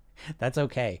 That's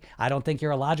okay. I don't think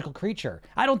you're a logical creature.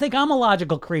 I don't think I'm a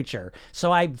logical creature.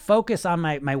 So I focus on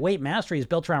my weight mastery is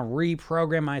built around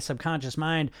reprogram my subconscious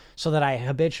mind so that I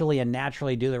habitually and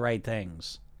naturally do the right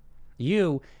things.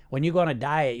 When you go on a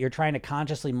diet, you're trying to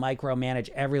consciously micromanage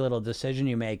every little decision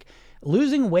you make.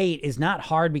 Losing weight is not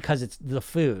hard because it's the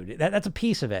food. That's a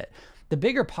piece of it. The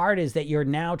bigger part is that you're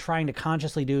now trying to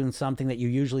consciously do something that you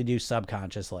usually do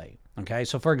subconsciously. Okay.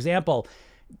 So for example,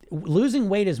 losing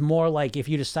weight is more like if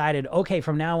you decided, okay,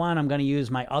 from now on, I'm going to use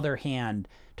my other hand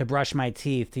to brush my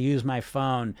teeth, to use my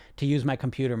phone, to use my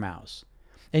computer mouse.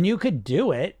 And you could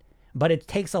do it, but it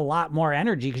takes a lot more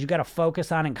energy because you got to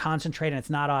focus on and concentrate, and it's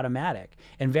not automatic.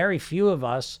 And very few of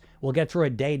us will get through a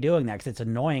day doing that because it's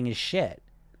annoying as shit.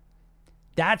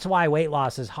 That's why weight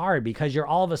loss is hard, because you're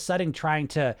all of a sudden trying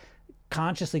to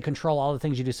consciously control all the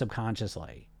things you do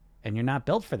subconsciously. And you're not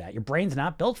built for that. Your brain's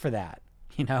not built for that,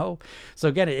 So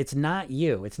again, it's not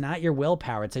you. It's not your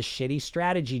willpower. It's a shitty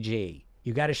strategy, G.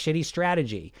 You got a shitty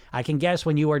strategy. I can guess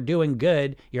when you are doing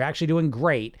good, you're actually doing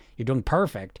great, you're doing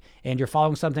perfect, and you're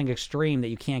following something extreme that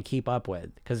you can't keep up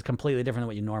with because it's completely different than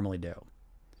what you normally do.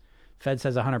 Fed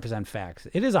says 100% facts.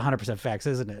 It is 100% facts,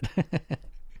 isn't it?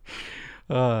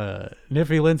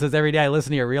 Nifty Lynn says, every day I listen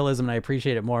to your realism and I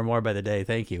appreciate it more and more by the day.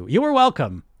 Thank you. You are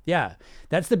welcome. Yeah,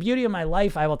 that's the beauty of my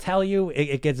life. I will tell you,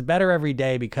 it gets better every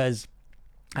day because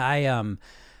I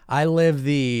live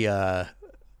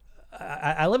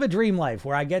I live a dream life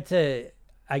where I get to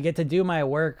do my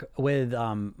work with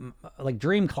like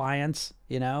dream clients,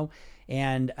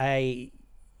 and I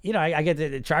get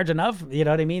to charge enough, you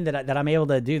know what I mean, that I'm able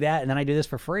to do that, and then I do this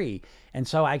for free, and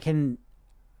so I don't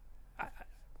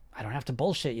have to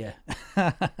bullshit you.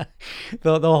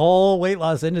 The whole weight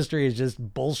loss industry is just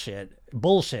bullshit,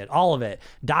 all of it.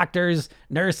 Doctors,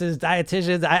 nurses,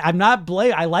 dietitians. I'm not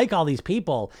I like all these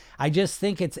people. I just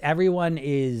think everyone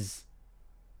is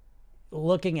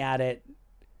looking at it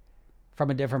from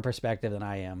a different perspective than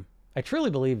I am. I truly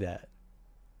believe that.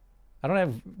 I don't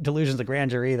have delusions of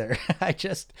grandeur either. I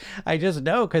just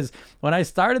know, because when I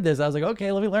started this, I was like,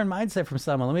 okay, let me learn mindset from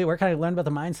someone. Where can I learn about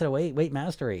the mindset of weight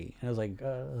mastery? And I was like,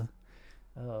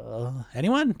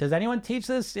 anyone? Does anyone teach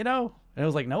this? And I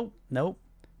was like, nope.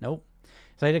 So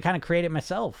I had to kind of create it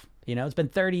myself. It's been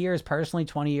 30 years personally,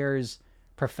 20 years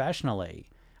professionally.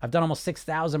 I've done almost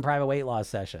 6,000 private weight loss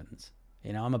sessions.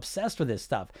 I'm obsessed with this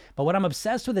stuff. But what I'm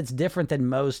obsessed with, it's different than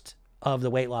most of the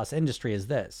weight loss industry is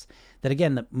this, that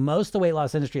again, most of the weight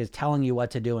loss industry is telling you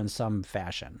what to do in some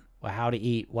fashion, or how to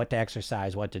eat, what to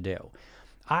exercise, what to do.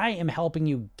 I am helping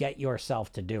you get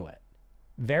yourself to do it.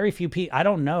 Very few people, I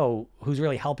don't know who's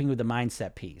really helping you with the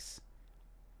mindset piece,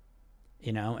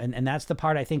 you know, and that's the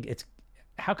part I think it's,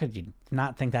 how could you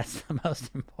not think that's the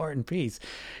most important piece?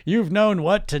 You've known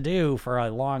what to do for a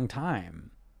long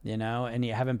time, you know, and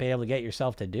you haven't been able to get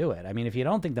yourself to do it. I mean, if you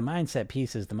don't think the mindset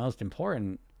piece is the most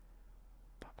important,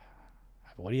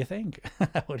 what do you think?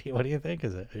 What do you think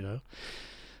is it, you know?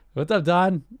 What's up,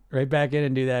 Don? Right back in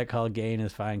and do that called gain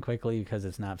is fine quickly because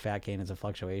it's not fat gain, it's a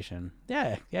fluctuation.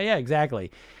 Yeah,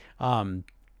 exactly. And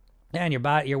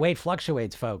your weight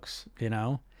fluctuates, folks, you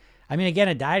know? I mean, again,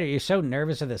 a dieter, you're so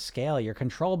nervous of the scale. You're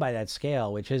controlled by that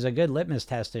scale, which is a good litmus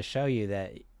test to show you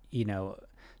that, you know,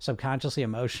 subconsciously,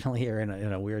 emotionally, you're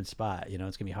in a weird spot. You know,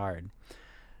 it's going to be hard.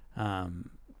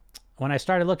 When I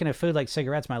started looking at food like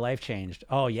cigarettes, my life changed.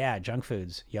 Oh, yeah, junk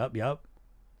foods. Yup.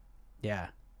 Yeah.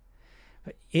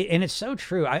 And it's so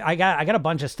true. I got a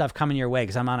bunch of stuff coming your way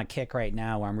because I'm on a kick right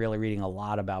now where I'm really reading a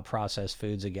lot about processed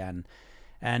foods again.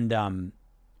 And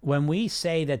when we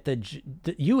say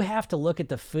that you have to look at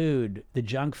the food, the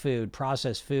junk food,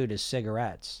 processed food as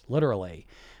cigarettes, literally,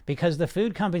 because the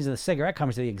food companies and the cigarette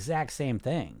companies are the exact same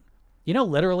thing. You know,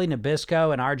 literally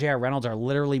Nabisco and RJR Reynolds are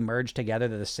literally merged together.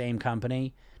 They're the same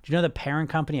company. Do you know the parent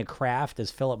company of Kraft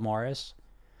is Philip Morris?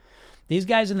 These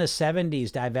guys in the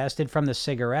 70s divested from the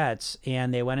cigarettes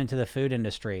and they went into the food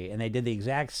industry and they did the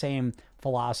exact same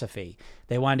philosophy.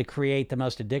 They wanted to create the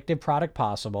most addictive product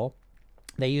possible.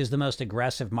 They use the most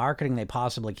aggressive marketing they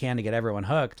possibly can to get everyone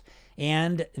hooked.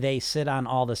 And they sit on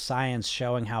all the science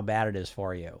showing how bad it is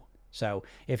for you. So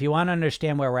if you want to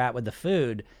understand where we're at with the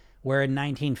food, we're in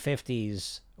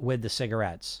 1950s with the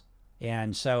cigarettes.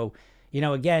 And so, you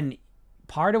know, again,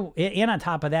 and on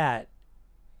top of that,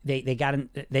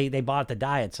 they bought the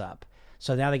diets up.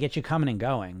 So now they get you coming and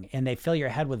going and they fill your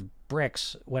head with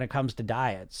bricks when it comes to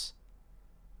diets.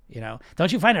 You know,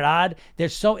 don't you find it odd?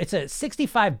 It's a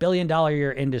 $65 billion a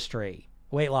year industry,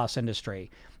 weight loss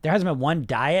industry. There hasn't been one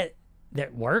diet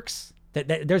that works.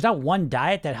 There's not one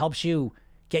diet that helps you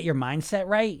get your mindset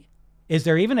right. Is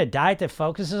there even a diet that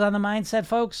focuses on the mindset,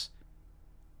 folks?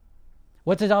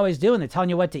 What's it always doing? They're telling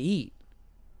you what to eat.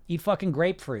 Eat fucking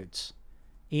grapefruits.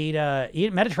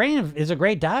 Eat Mediterranean is a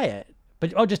great diet,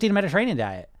 but just eat a Mediterranean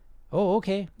diet. Oh,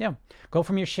 okay, yeah. Go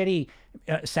from your shitty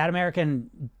standard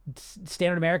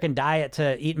American diet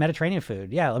to eat Mediterranean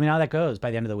food. Yeah, let me know how that goes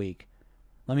by the end of the week.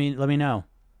 Let me know.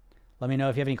 Let me know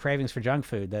if you have any cravings for junk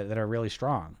food that are really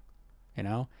strong. You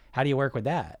know, how do you work with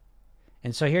that?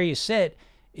 And so here you sit,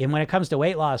 and when it comes to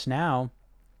weight loss now,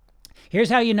 here's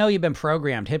how you know you've been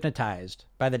programmed, hypnotized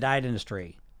by the diet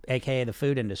industry, aka the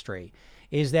food industry,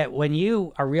 is that when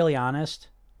you are really honest,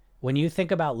 when you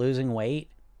think about losing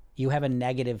weight, you have a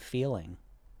negative feeling.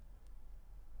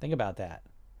 Think about that.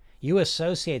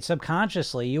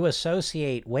 Subconsciously, you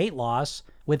associate weight loss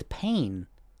with pain.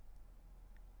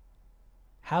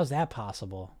 How's that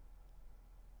possible?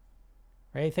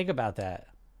 Right? Think about that.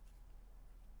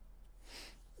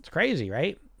 It's crazy,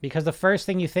 right? Because the first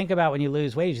thing you think about when you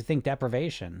lose weight is you think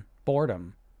deprivation,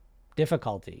 boredom,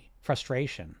 difficulty,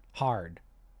 frustration, hard,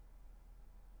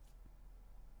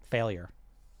 failure,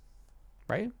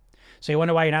 right? So you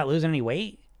wonder why you're not losing any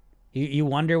weight? You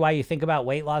wonder why you think about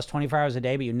weight loss 24 hours a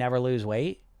day, but you never lose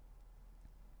weight?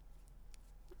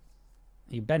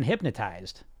 You've been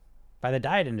hypnotized by the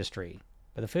diet industry,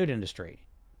 by the food industry,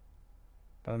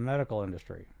 by the medical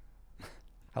industry.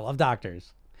 I love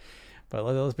doctors, but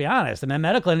let's be honest. In the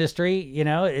medical industry, you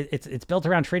know, it's built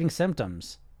around treating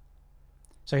symptoms.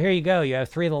 So here you go. You have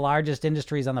three of the largest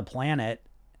industries on the planet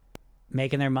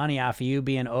making their money off of you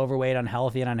being overweight,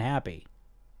 unhealthy, and unhappy.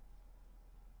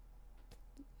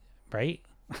 Right?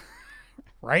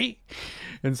 Right?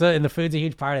 And the food's a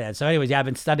huge part of that. So anyways, yeah, I've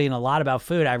been studying a lot about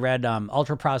food. I read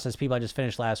Ultra Processed People I just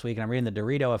finished last week, and I'm reading The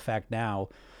Dorito Effect now.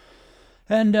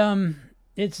 And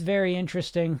it's very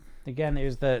interesting. Again,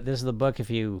 this is the book if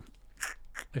you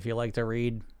like to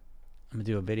read. I'm going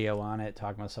to do a video on it,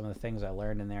 talking about some of the things I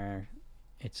learned in there.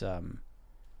 It's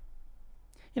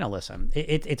listen,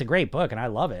 it's a great book and I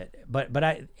love it. But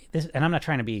and I'm not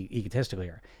trying to be egotistical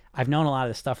here. I've known a lot of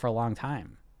this stuff for a long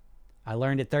time. I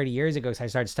learned it 30 years ago because I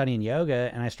started studying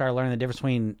yoga and I started learning the difference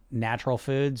between natural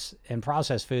foods and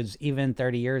processed foods even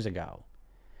 30 years ago.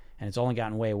 And it's only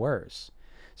gotten way worse.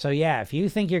 So yeah, if you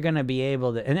think you're going to be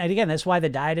able to, and again, that's why the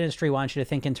diet industry wants you to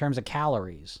think in terms of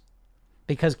calories,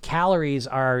 because calories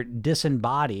are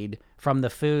disembodied from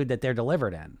the food that they're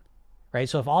delivered in. right?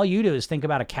 So if all you do is think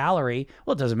about a calorie,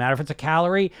 well, it doesn't matter if it's a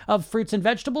calorie of fruits and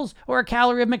vegetables or a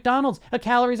calorie of McDonald's. A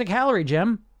calorie is a calorie,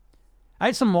 Jim. I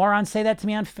had some morons say that to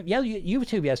me on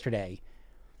YouTube yesterday.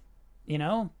 You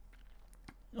know?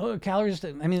 Oh, calories.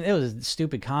 I mean, it was a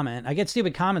stupid comment. I get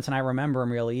stupid comments and I remember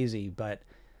them real easy, but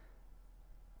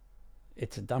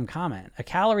it's a dumb comment. A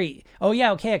calorie. Oh,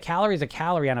 yeah, okay. A calorie is a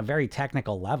calorie on a very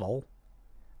technical level,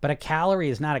 but a calorie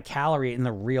is not a calorie in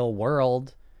the real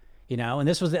world, you know? And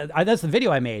this was, that's the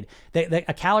video I made.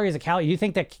 A calorie is a calorie. You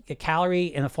think that a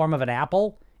calorie in the form of an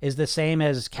apple is the same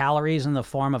as calories in the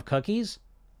form of cookies?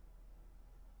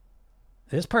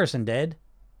 This person did.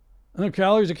 And a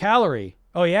calorie is a calorie.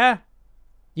 Oh, yeah?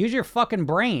 Use your fucking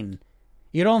brain.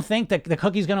 You don't think that the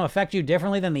cookie's going to affect you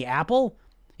differently than the apple?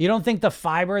 You don't think the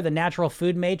fiber, the natural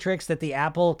food matrix that the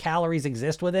apple calories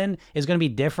exist within is going to be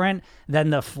different than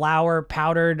the flour,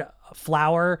 powdered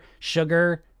flour,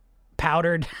 sugar,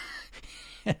 powdered,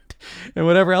 and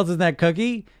whatever else is in that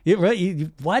cookie?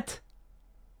 What?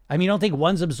 I mean, you don't think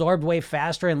one's absorbed way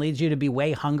faster and leads you to be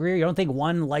way hungrier? You don't think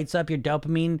one lights up your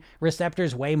dopamine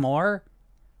receptors way more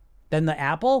than the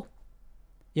apple?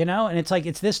 You know, and it's like,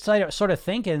 it's this sort of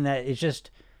thinking that it's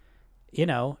just, you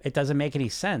know, it doesn't make any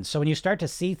sense. So when you start to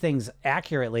see things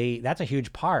accurately, that's a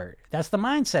huge part. That's the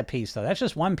mindset piece, though. That's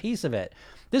just one piece of it.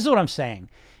 This is what I'm saying,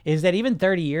 is that even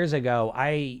 30 years ago,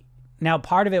 now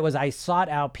part of it was I sought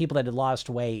out people that had lost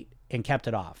weight and kept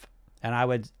it off. And I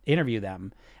would interview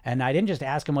them. And I didn't just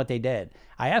ask them what they did.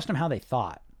 I asked them how they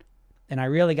thought. And I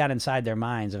really got inside their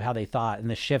minds of how they thought and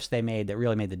the shifts they made that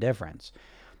really made the difference.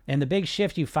 And the big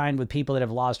shift you find with people that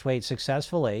have lost weight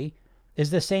successfully is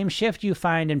the same shift you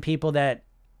find in people that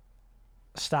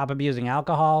stop abusing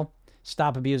alcohol,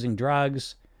 stop abusing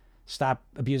drugs, stop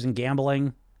abusing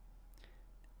gambling.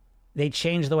 They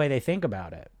change the way they think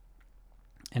about it.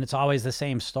 And it's always the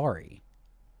same story.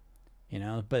 You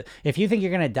know, but if you think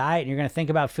you're going to diet and you're going to think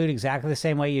about food exactly the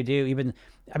same way you do,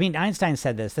 Einstein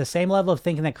said this, the same level of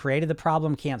thinking that created the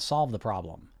problem can't solve the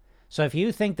problem. So if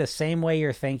you think the same way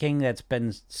you're thinking that's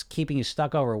been keeping you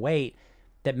stuck overweight,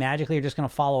 that magically you're just going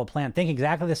to follow a plan, think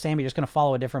exactly the same, you're just going to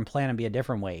follow a different plan and be a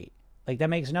different weight. Like, that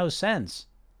makes no sense.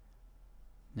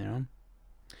 You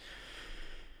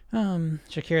know?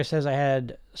 Shakira says, I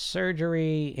had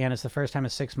surgery and it's the first time in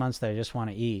 6 months that I just want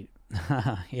to eat.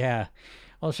 Yeah.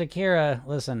 Well, Shakira,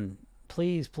 listen,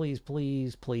 please, please,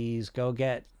 please, please go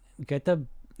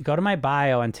go to my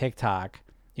bio on TikTok.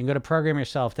 You can go to Program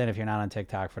Yourself then if you're not on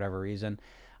TikTok for whatever reason.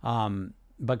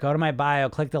 But go to my bio,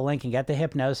 click the link, and get the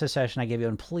hypnosis session I give you.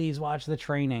 And please watch the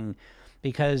training,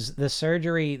 because the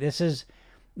surgery,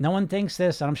 no one thinks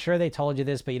this. I'm sure they told you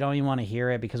this, but you don't even want to hear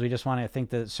it because we just want to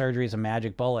think that surgery is a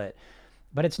magic bullet.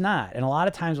 But it's not. And a lot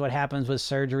of times what happens with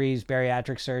surgeries,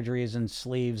 bariatric surgeries and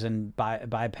sleeves and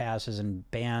bypasses and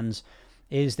bands,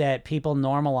 is that people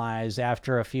normalize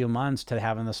after a few months to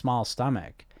having the small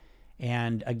stomach.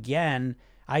 And again,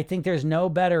 I think there's no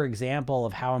better example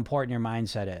of how important your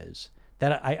mindset is.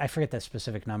 That I forget that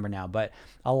specific number now, but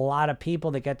a lot of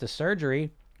people that get the surgery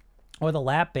or the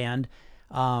lap band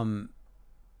put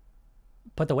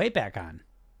the weight back on.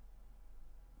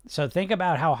 So think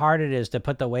about how hard it is to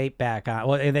put the weight back on.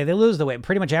 Well, they lose the weight.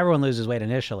 Pretty much everyone loses weight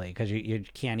initially because you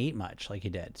can't eat much like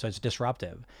you did. So it's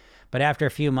disruptive. But after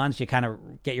a few months, you kind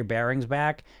of get your bearings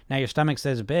back. Now your stomach's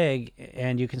this big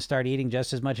and you can start eating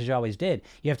just as much as you always did.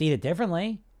 You have to eat it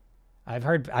differently. I've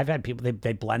had people,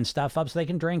 they blend stuff up so they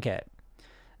can drink it.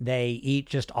 They eat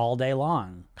just all day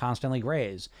long, constantly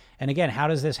graze. And again, how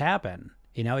does this happen?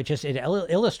 You know, it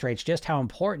illustrates just how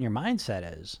important your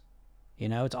mindset is. You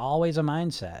know, it's always a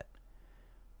mindset.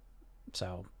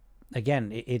 So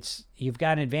again, you've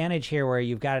got an advantage here where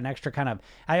you've got an extra kind of,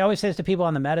 I always say this to people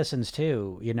on the medicines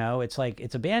too, you know, it's like,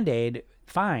 it's a Band-Aid,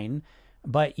 fine,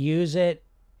 but use it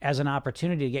as an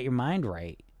opportunity to get your mind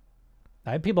right.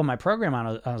 I have people in my program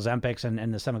on Ozempics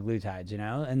and the semaglutides, you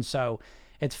know, and so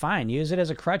it's fine. Use it as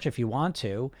a crutch if you want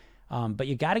to, but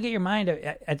you got to get your mind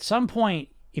at some point.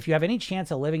 If you have any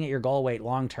chance of living at your goal weight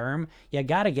long term, you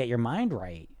got to get your mind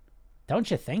right.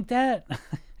 Don't you think that?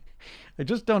 I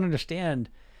just don't understand.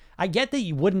 I get that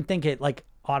you wouldn't think it like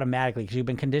automatically because you've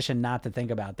been conditioned not to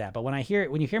think about that. But when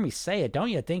you hear me say it, don't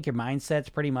you think your mindset's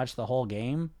pretty much the whole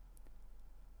game?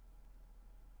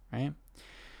 Right?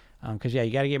 Because yeah,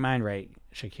 you got to get your mind right,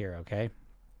 Shakira. Okay.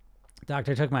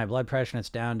 Doctor took my blood pressure and it's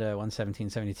down to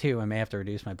 117/72. I may have to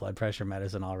reduce my blood pressure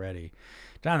medicine already.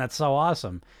 John, that's so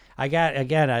awesome.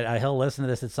 He'll listen to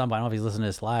this at some point. I don't know if he's listening to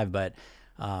this live, but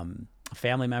a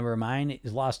family member of mine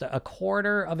has lost a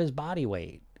quarter of his body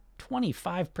weight,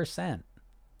 25%.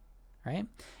 Right.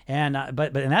 And,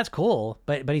 but that's cool.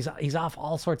 But he's off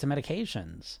all sorts of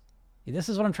medications. This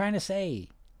is what I'm trying to say.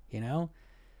 you know?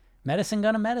 Medicine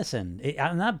gonna medicine.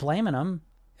 I'm not blaming them.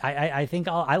 I think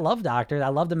I love doctors. I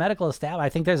love the medical staff. I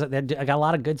think they got a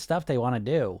lot of good stuff they want to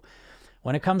do.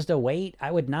 When it comes to weight,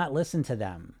 I would not listen to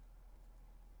them.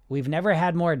 We've never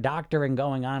had more doctoring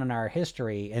going on in our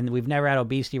history, and we've never had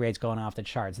obesity rates going off the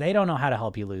charts. They don't know how to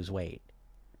help you lose weight.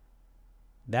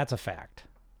 That's a fact.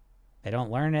 They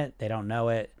don't learn it. They don't know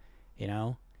it. You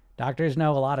know, doctors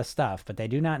know a lot of stuff, but they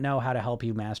do not know how to help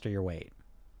you master your weight.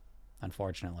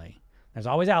 Unfortunately, there's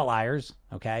always outliers.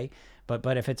 Okay.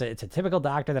 But if it's a typical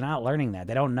doctor, they're not learning that.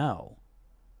 They don't know.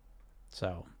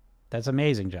 So that's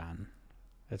amazing, John.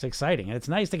 It's exciting. And it's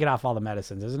nice to get off all the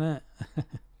medicines, isn't it?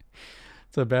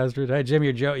 It's a bastard. Hey, Jim,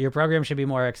 your program should be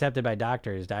more accepted by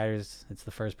doctors. Dieters, it's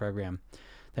the first program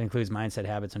that includes mindset,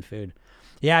 habits, and food.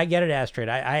 Yeah, I get it, Astrid.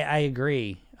 I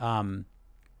agree. I'm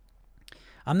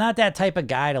not that type of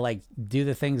guy to like do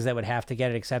the things that would have to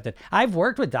get it accepted. I've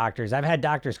worked with doctors. I've had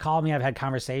doctors call me. I've had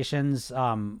conversations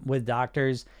with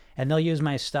doctors, and they'll use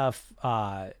my stuff. They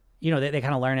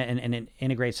kind of learn it and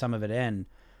integrate some of it in.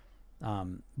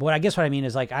 But I guess what I mean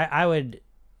is like I would,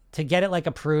 to get it like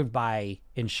approved by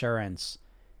insurance,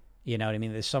 you know what I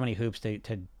mean? There's so many hoops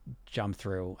to jump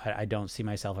through. I don't see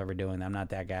myself ever doing that. I'm not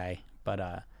that guy,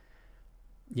 but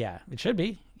yeah, it should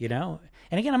be, you know?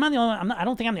 And again, I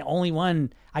don't think I'm the only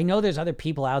one. I know there's other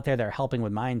people out there that are helping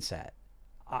with mindset.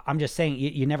 I'm just saying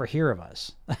you never hear of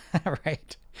us,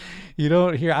 right? You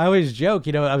don't hear. I always joke,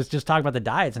 I was just talking about the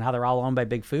diets and how they're all owned by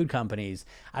big food companies.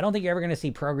 I don't think you're ever going to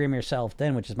see Program Yourself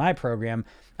Thin, which is my program.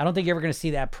 I don't think you're ever going to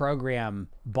see that program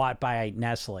bought by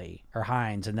Nestle or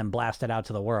Heinz and then blasted out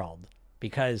to the world,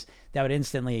 because that would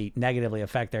instantly negatively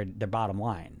affect their bottom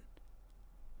line.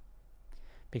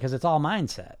 Because it's all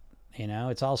mindset,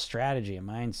 it's all strategy and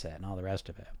mindset and all the rest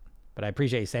of it. But I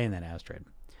appreciate you saying that, Astrid.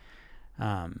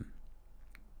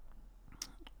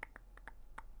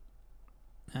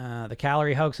 The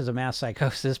calorie hoax is a mass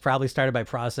psychosis, probably started by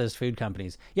processed food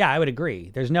companies. Yeah, I would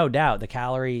agree. There's no doubt the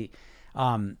calorie.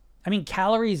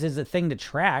 Calories is a thing to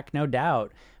track, no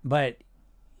doubt, but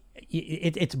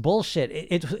it's bullshit.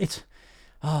 It's.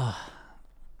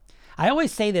 I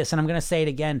always say this, and I'm going to say it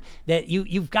again, that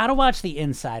you've got to watch The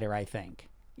Insider, I think.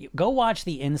 Go watch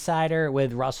The Insider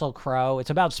with Russell Crowe. It's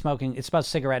about smoking. It's about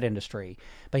cigarette industry,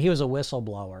 but he was a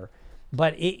whistleblower.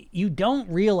 But you don't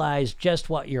realize just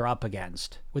what you're up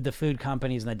against with the food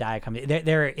companies and the diet companies.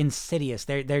 They're insidious.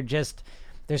 They're just,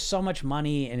 there's so much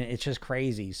money, and it's just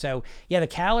crazy. So yeah, the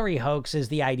calorie hoax is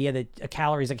the idea that a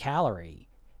calorie is a calorie.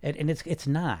 And it's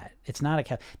not. It's not a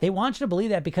calorie. They want you to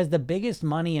believe that because the biggest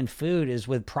money in food is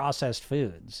with processed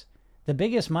foods. The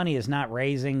biggest money is not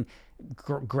raising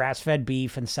grass-fed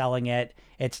beef and selling it.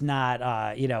 It's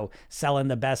not, selling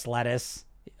the best lettuce,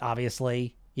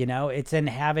 obviously. It's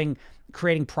in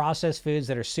creating processed foods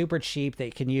that are super cheap.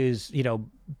 They can use,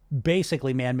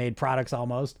 basically man-made products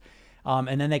almost.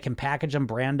 And then they can package them,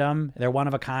 brand them. They're one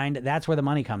of a kind. That's where the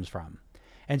money comes from.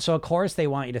 And so, of course, they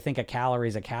want you to think a calorie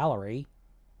is a calorie,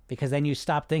 because then you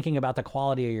stop thinking about the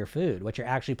quality of your food, what you're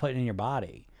actually putting in your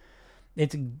body.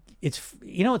 It's like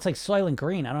Soylent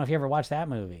Green. I don't know if you ever watched that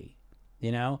movie,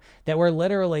 that we're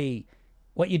literally,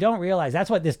 what you don't realize, that's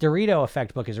what this Dorito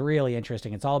Effect book is really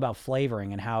interesting. It's all about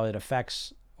flavoring and how it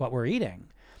affects what we're eating.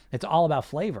 It's all about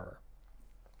flavor.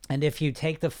 And if you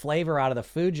take the flavor out of the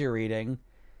food you're eating,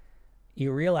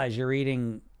 you realize you're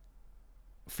eating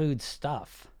food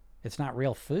stuff. It's not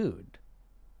real food.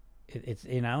 It's,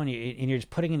 and you're just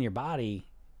putting in your body.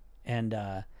 And,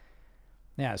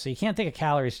 so you can't think of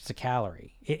calories, it's a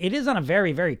calorie. It is on a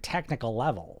very, very technical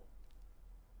level.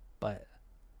 But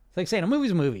it's like saying a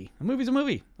movie's a movie. A movie's a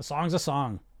movie. A song's a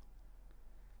song.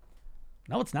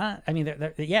 No, it's not. I mean,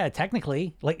 yeah,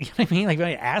 technically, like, you know what I mean? Like,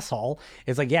 an asshole.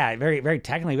 It's like, yeah, very, very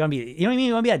technically. You want to be, you know what I mean?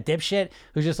 You want to be that dipshit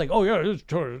who's just like, oh yeah,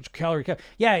 it's calorie.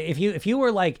 Yeah, if you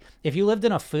were like, if you lived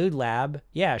in a food lab,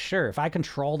 yeah, sure. If I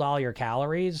controlled all your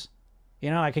calories,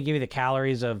 I could give you the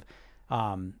calories of,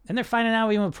 and they're finding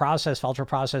out even with processed, ultra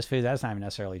processed food, that's not even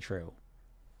necessarily true.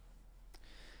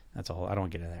 That's a whole, I don't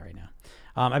want to get into that right now.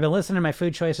 I've been listening to my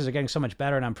food choices are getting so much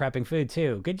better, and I'm prepping food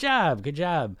too. Good job.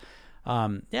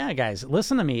 Yeah, guys,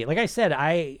 listen to me. Like I said,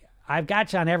 I've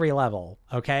got you on every level.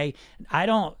 Okay.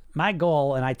 My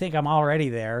goal, and I think I'm already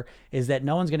there, is that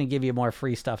no one's going to give you more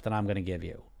free stuff than I'm going to give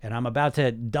you. And I'm about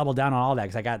to double down on all that,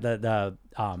 because I got the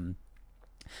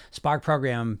Spark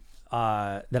program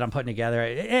that I'm putting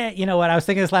together. You know what? I was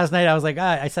thinking this last night. I was like,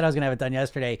 I said I was going to have it done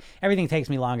yesterday. Everything takes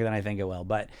me longer than I think it will.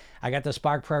 But I got the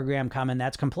Spark program coming.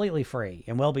 That's completely free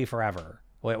and will be forever,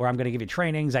 where I'm going to give you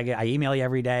trainings. I email you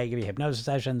every day, give you hypnosis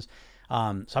sessions. So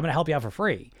I'm going to help you out for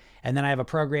free. And then I have a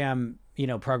program,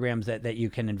 programs that you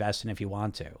can invest in if you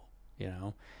want to,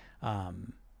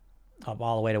 up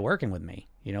all the way to working with me,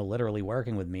 literally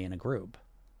working with me in a group.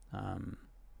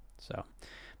 So,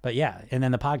 but yeah, and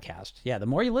then the podcast. Yeah, the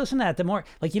more you listen to that, the more,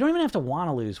 like, you don't even have to want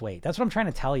to lose weight. That's what I'm trying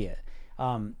to tell you.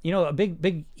 A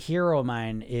big hero of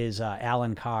mine is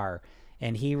Alan Carr,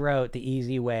 and he wrote The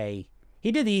Easy Way.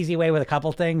 He did The Easy Way with a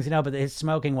couple things, but his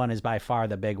smoking one is by far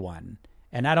the big one.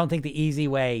 And I don't think The Easy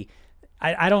Way,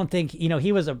 I don't think,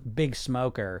 he was a big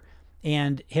smoker,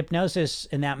 and hypnosis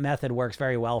in that method works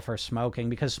very well for smoking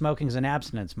because smoking is an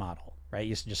abstinence model, right?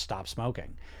 You just stop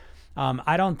smoking.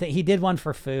 I don't think he did one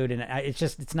for food, and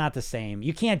it's not the same.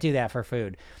 You can't do that for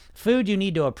food. Food, you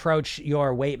need to approach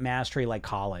your weight mastery like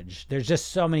college. There's just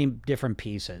so many different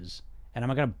pieces, and I'm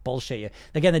not going to bullshit you.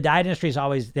 Again, the diet industry is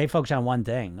always, they focus on one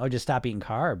thing. Oh, just stop eating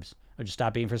carbs. Or just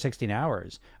stop eating for 16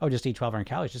 hours. Oh, just eat 1,200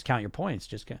 calories. Just count your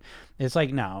points. It's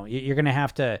like, no, you're going to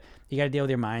have to, you got to deal with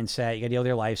your mindset. You got to deal with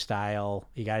your lifestyle.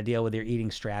 You got to deal with your eating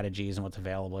strategies and what's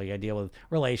available. You got to deal with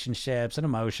relationships and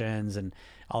emotions and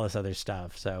all this other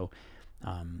stuff. So,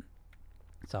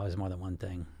 it's always more than one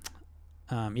thing.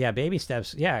 Yeah, baby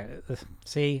steps. Yeah.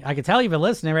 See, I could tell you've been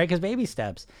listening, right? Because baby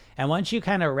steps. And once you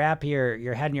kind of wrap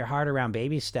your head and your heart around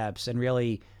baby steps and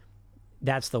really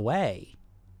that's the way.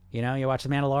 You watch The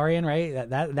Mandalorian, right?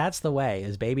 That's the way,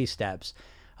 is baby steps.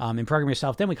 In Program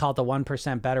Yourself Thin, we call it the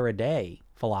 1% better a day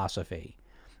philosophy.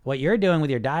 What you're doing with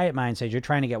your diet mindset is you're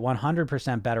trying to get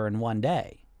 100% better in one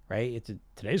day, right?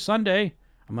 Today's Sunday.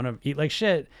 I'm going to eat like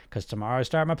shit because tomorrow I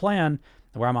start my plan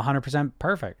where I'm 100%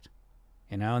 perfect,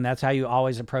 and that's how you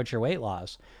always approach your weight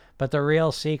loss. But the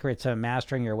real secret to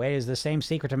mastering your weight is the same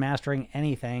secret to mastering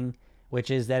anything,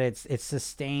 which is that it's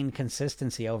sustained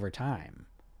consistency over time.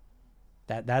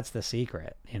 That's the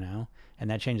secret, and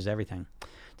that changes everything.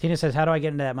 Tina says, how do I get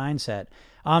into that mindset?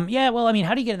 Yeah, well, how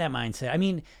do you get into that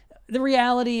mindset? The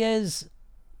reality is,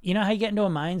 how you get into a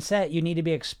mindset, you need to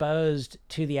be exposed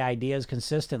to the ideas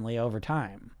consistently over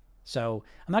time. So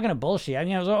I'm not going to bullshit. I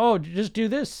was like, oh, just do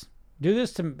this. Do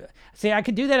this to see, I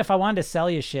could do that if I wanted to sell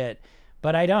you shit,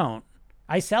 but I don't.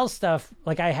 I sell stuff,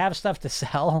 like I have stuff to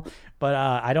sell, but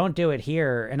I don't do it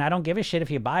here, and I don't give a shit if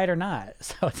you buy it or not.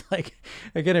 So it's like,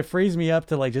 again, it frees me up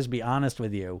to like just be honest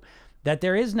with you that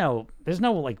there's no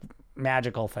like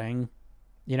magical thing.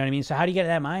 You know what I mean? So how do you get to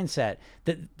that mindset?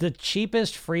 The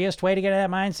cheapest, freest way to get to that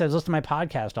mindset is listen to my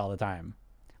podcast all the time.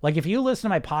 Like if you listen to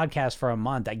my podcast for a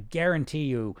month, I guarantee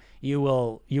you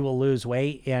will lose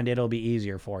weight and it'll be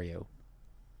easier for you.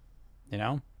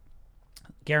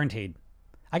 Guaranteed.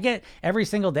 I get every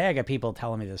single day, I get people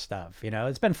telling me this stuff,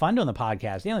 it's been fun doing the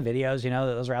podcast, the videos,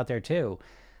 those are out there too.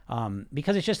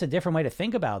 Because it's just a different way to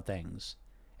think about things.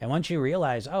 And once you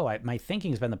realize, my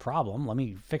thinking's been the problem, let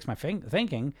me fix my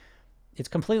thinking. It's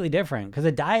completely different because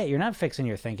a diet, you're not fixing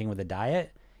your thinking with a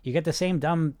diet. You get the same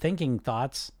dumb thinking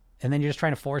thoughts and then you're just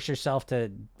trying to force yourself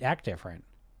to act different.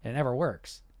 It never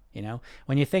works.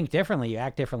 When you think differently, you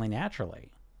act differently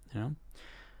naturally,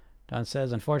 Don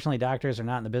says, unfortunately, doctors are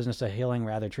not in the business of healing,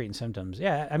 rather treating symptoms.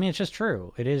 Yeah, it's just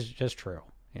true. It is just true,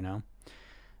 Then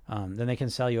they can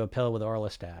sell you a pill with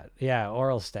Orlistat. Yeah,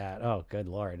 Orlistat. Oh, good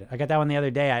Lord. I got that one the other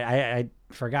day. I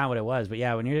forgot what it was. But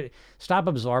yeah, when you stop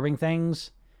absorbing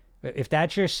things, if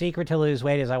that's your secret to lose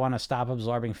weight is I want to stop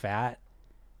absorbing fat,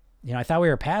 I thought we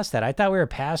were past that. I thought we were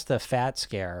past the fat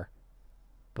scare,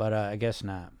 but I guess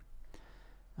not.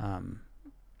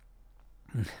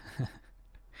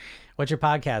 What's your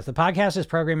podcast? The podcast is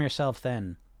Program Yourself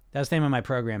Thin. That's the name of my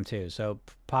program too. So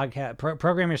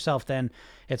Program Yourself Thin.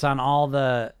 It's on all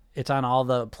the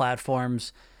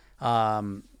platforms.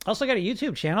 Also got a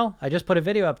YouTube channel. I just put a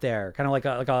video up there, kind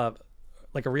of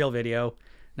like a real video,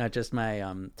 not just my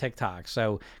TikTok.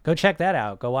 So go check that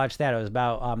out. Go watch that. It was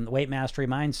about weight mastery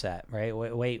mindset, right?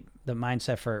 The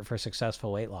mindset for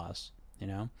successful weight loss.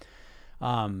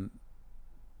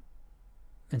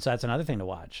 And so that's another thing to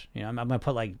watch. I'm going to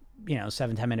put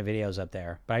 7-10 minute videos up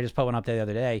there, but I just put one up there the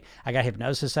other day. I got a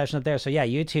hypnosis session up there. So yeah,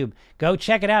 YouTube, go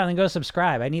check it out and then go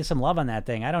subscribe. I need some love on that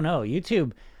thing. I don't know.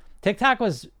 TikTok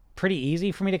was pretty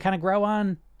easy for me to kind of grow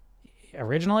on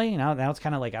originally. Now it's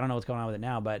kind of like, I don't know what's going on with it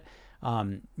now, but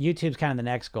YouTube's kind of the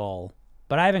next goal,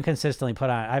 but I haven't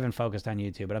focused on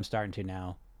YouTube, but I'm starting to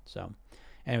now. So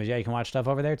anyways, yeah, you can watch stuff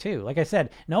over there too. Like I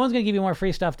said, no one's going to give you more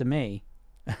free stuff to me.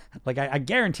 Like I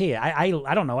guarantee it. I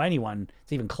don't know anyone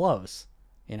that's even close,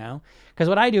 because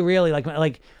what I do really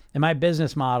like in my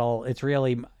business model, it's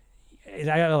really, I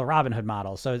got a Robinhood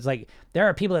model. So it's like, there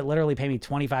are people that literally pay me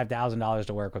 $25,000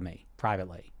 to work with me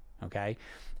privately. Okay.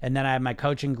 And then I have my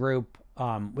coaching group,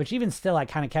 which even still, I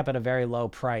kind of kept at a very low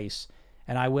price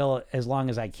and I will, as long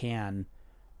as I can.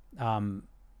 But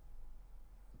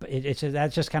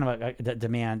that's just kind of a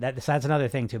demand so that's another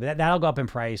thing too, but that'll go up in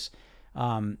price.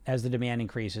 as the demand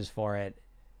increases for it,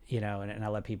 and I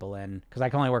let people in because I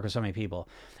can only work with so many people.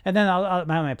 And then I'll have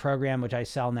my program, which I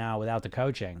sell now without the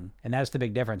coaching. And that's the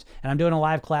big difference. And I'm doing a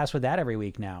live class with that every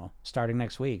week now, starting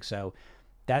next week. So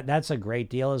that's a great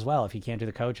deal as well if you can't do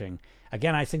the coaching.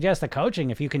 Again, I suggest the coaching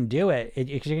if you can do it.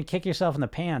 You're going to kick yourself in the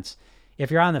pants.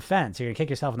 If you're on the fence, you're going to kick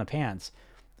yourself in the pants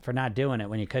for not doing it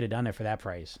when you could have done it for that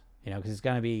price. Because it's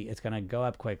going to go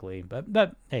up quickly.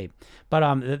 But hey,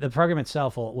 the program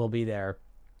itself will be there.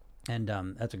 And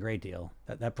that's a great deal.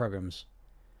 That program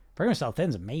Cell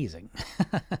Thin's amazing.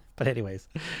 But anyways,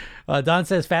 Don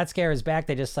says fat scare is back.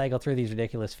 They just cycle through these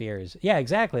ridiculous fears. Yeah,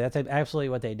 exactly. That's absolutely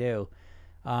what they do.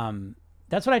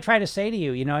 That's what I try to say to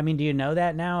you. Do you know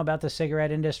that now about the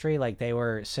cigarette industry? Like they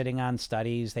were sitting on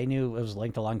studies. They knew it was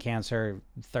linked to lung cancer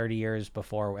 30 years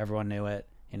before everyone knew it,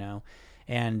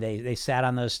 And they sat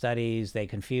on those studies. They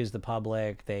confused the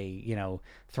public. They,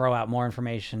 throw out more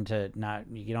information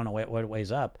you don't know what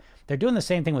weighs up. They're doing the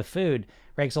same thing with food,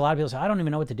 right? Because a lot of people say, I don't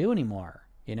even know what to do anymore,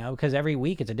 because every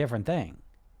week it's a different thing,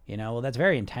 well, that's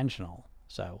very intentional.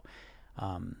 So,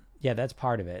 yeah, that's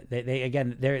part of it.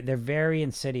 They're very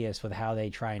insidious with how they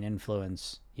try and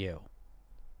influence you,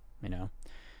 and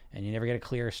you never get a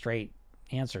clear, straight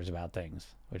answers about things,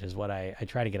 which is what I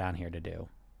try to get on here to do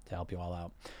to help you all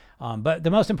out. But the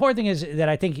most important thing is that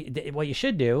I think what you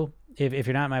should do, if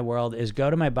you're not in my world, is go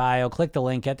to my bio, click the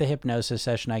link, get the hypnosis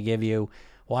session I give you,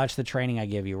 watch the training I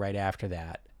give you right after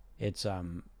that. It's a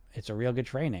real good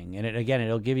training, and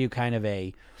it'll give you kind of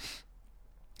an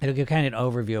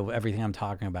overview of everything I'm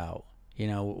talking about.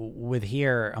 With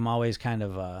here, I'm always kind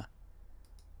of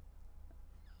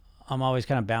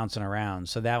bouncing around,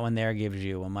 so that one there gives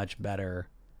you a much better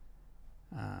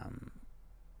kind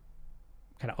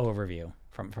of overview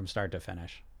from start to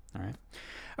finish. All right,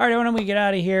 everyone, we get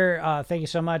out of here. Thank you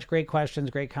so much. Great questions,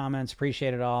 great comments.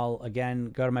 Appreciate it all. Again,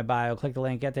 go to my bio, click the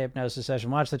link, get the hypnosis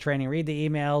session, watch the training, read the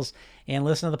emails, and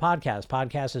listen to the podcast.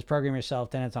 Podcast is Program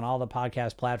Yourself Thin. It's on all the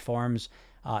podcast platforms,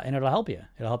 and it'll help you.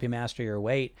 It'll help you master your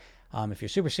weight. If you're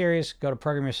super serious, go to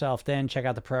Program Yourself Thin, check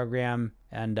out the program,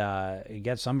 and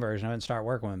get some version of it and start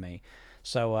working with me.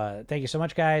 So thank you so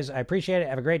much, guys. I appreciate it.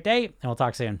 Have a great day, and we'll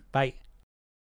talk soon. Bye.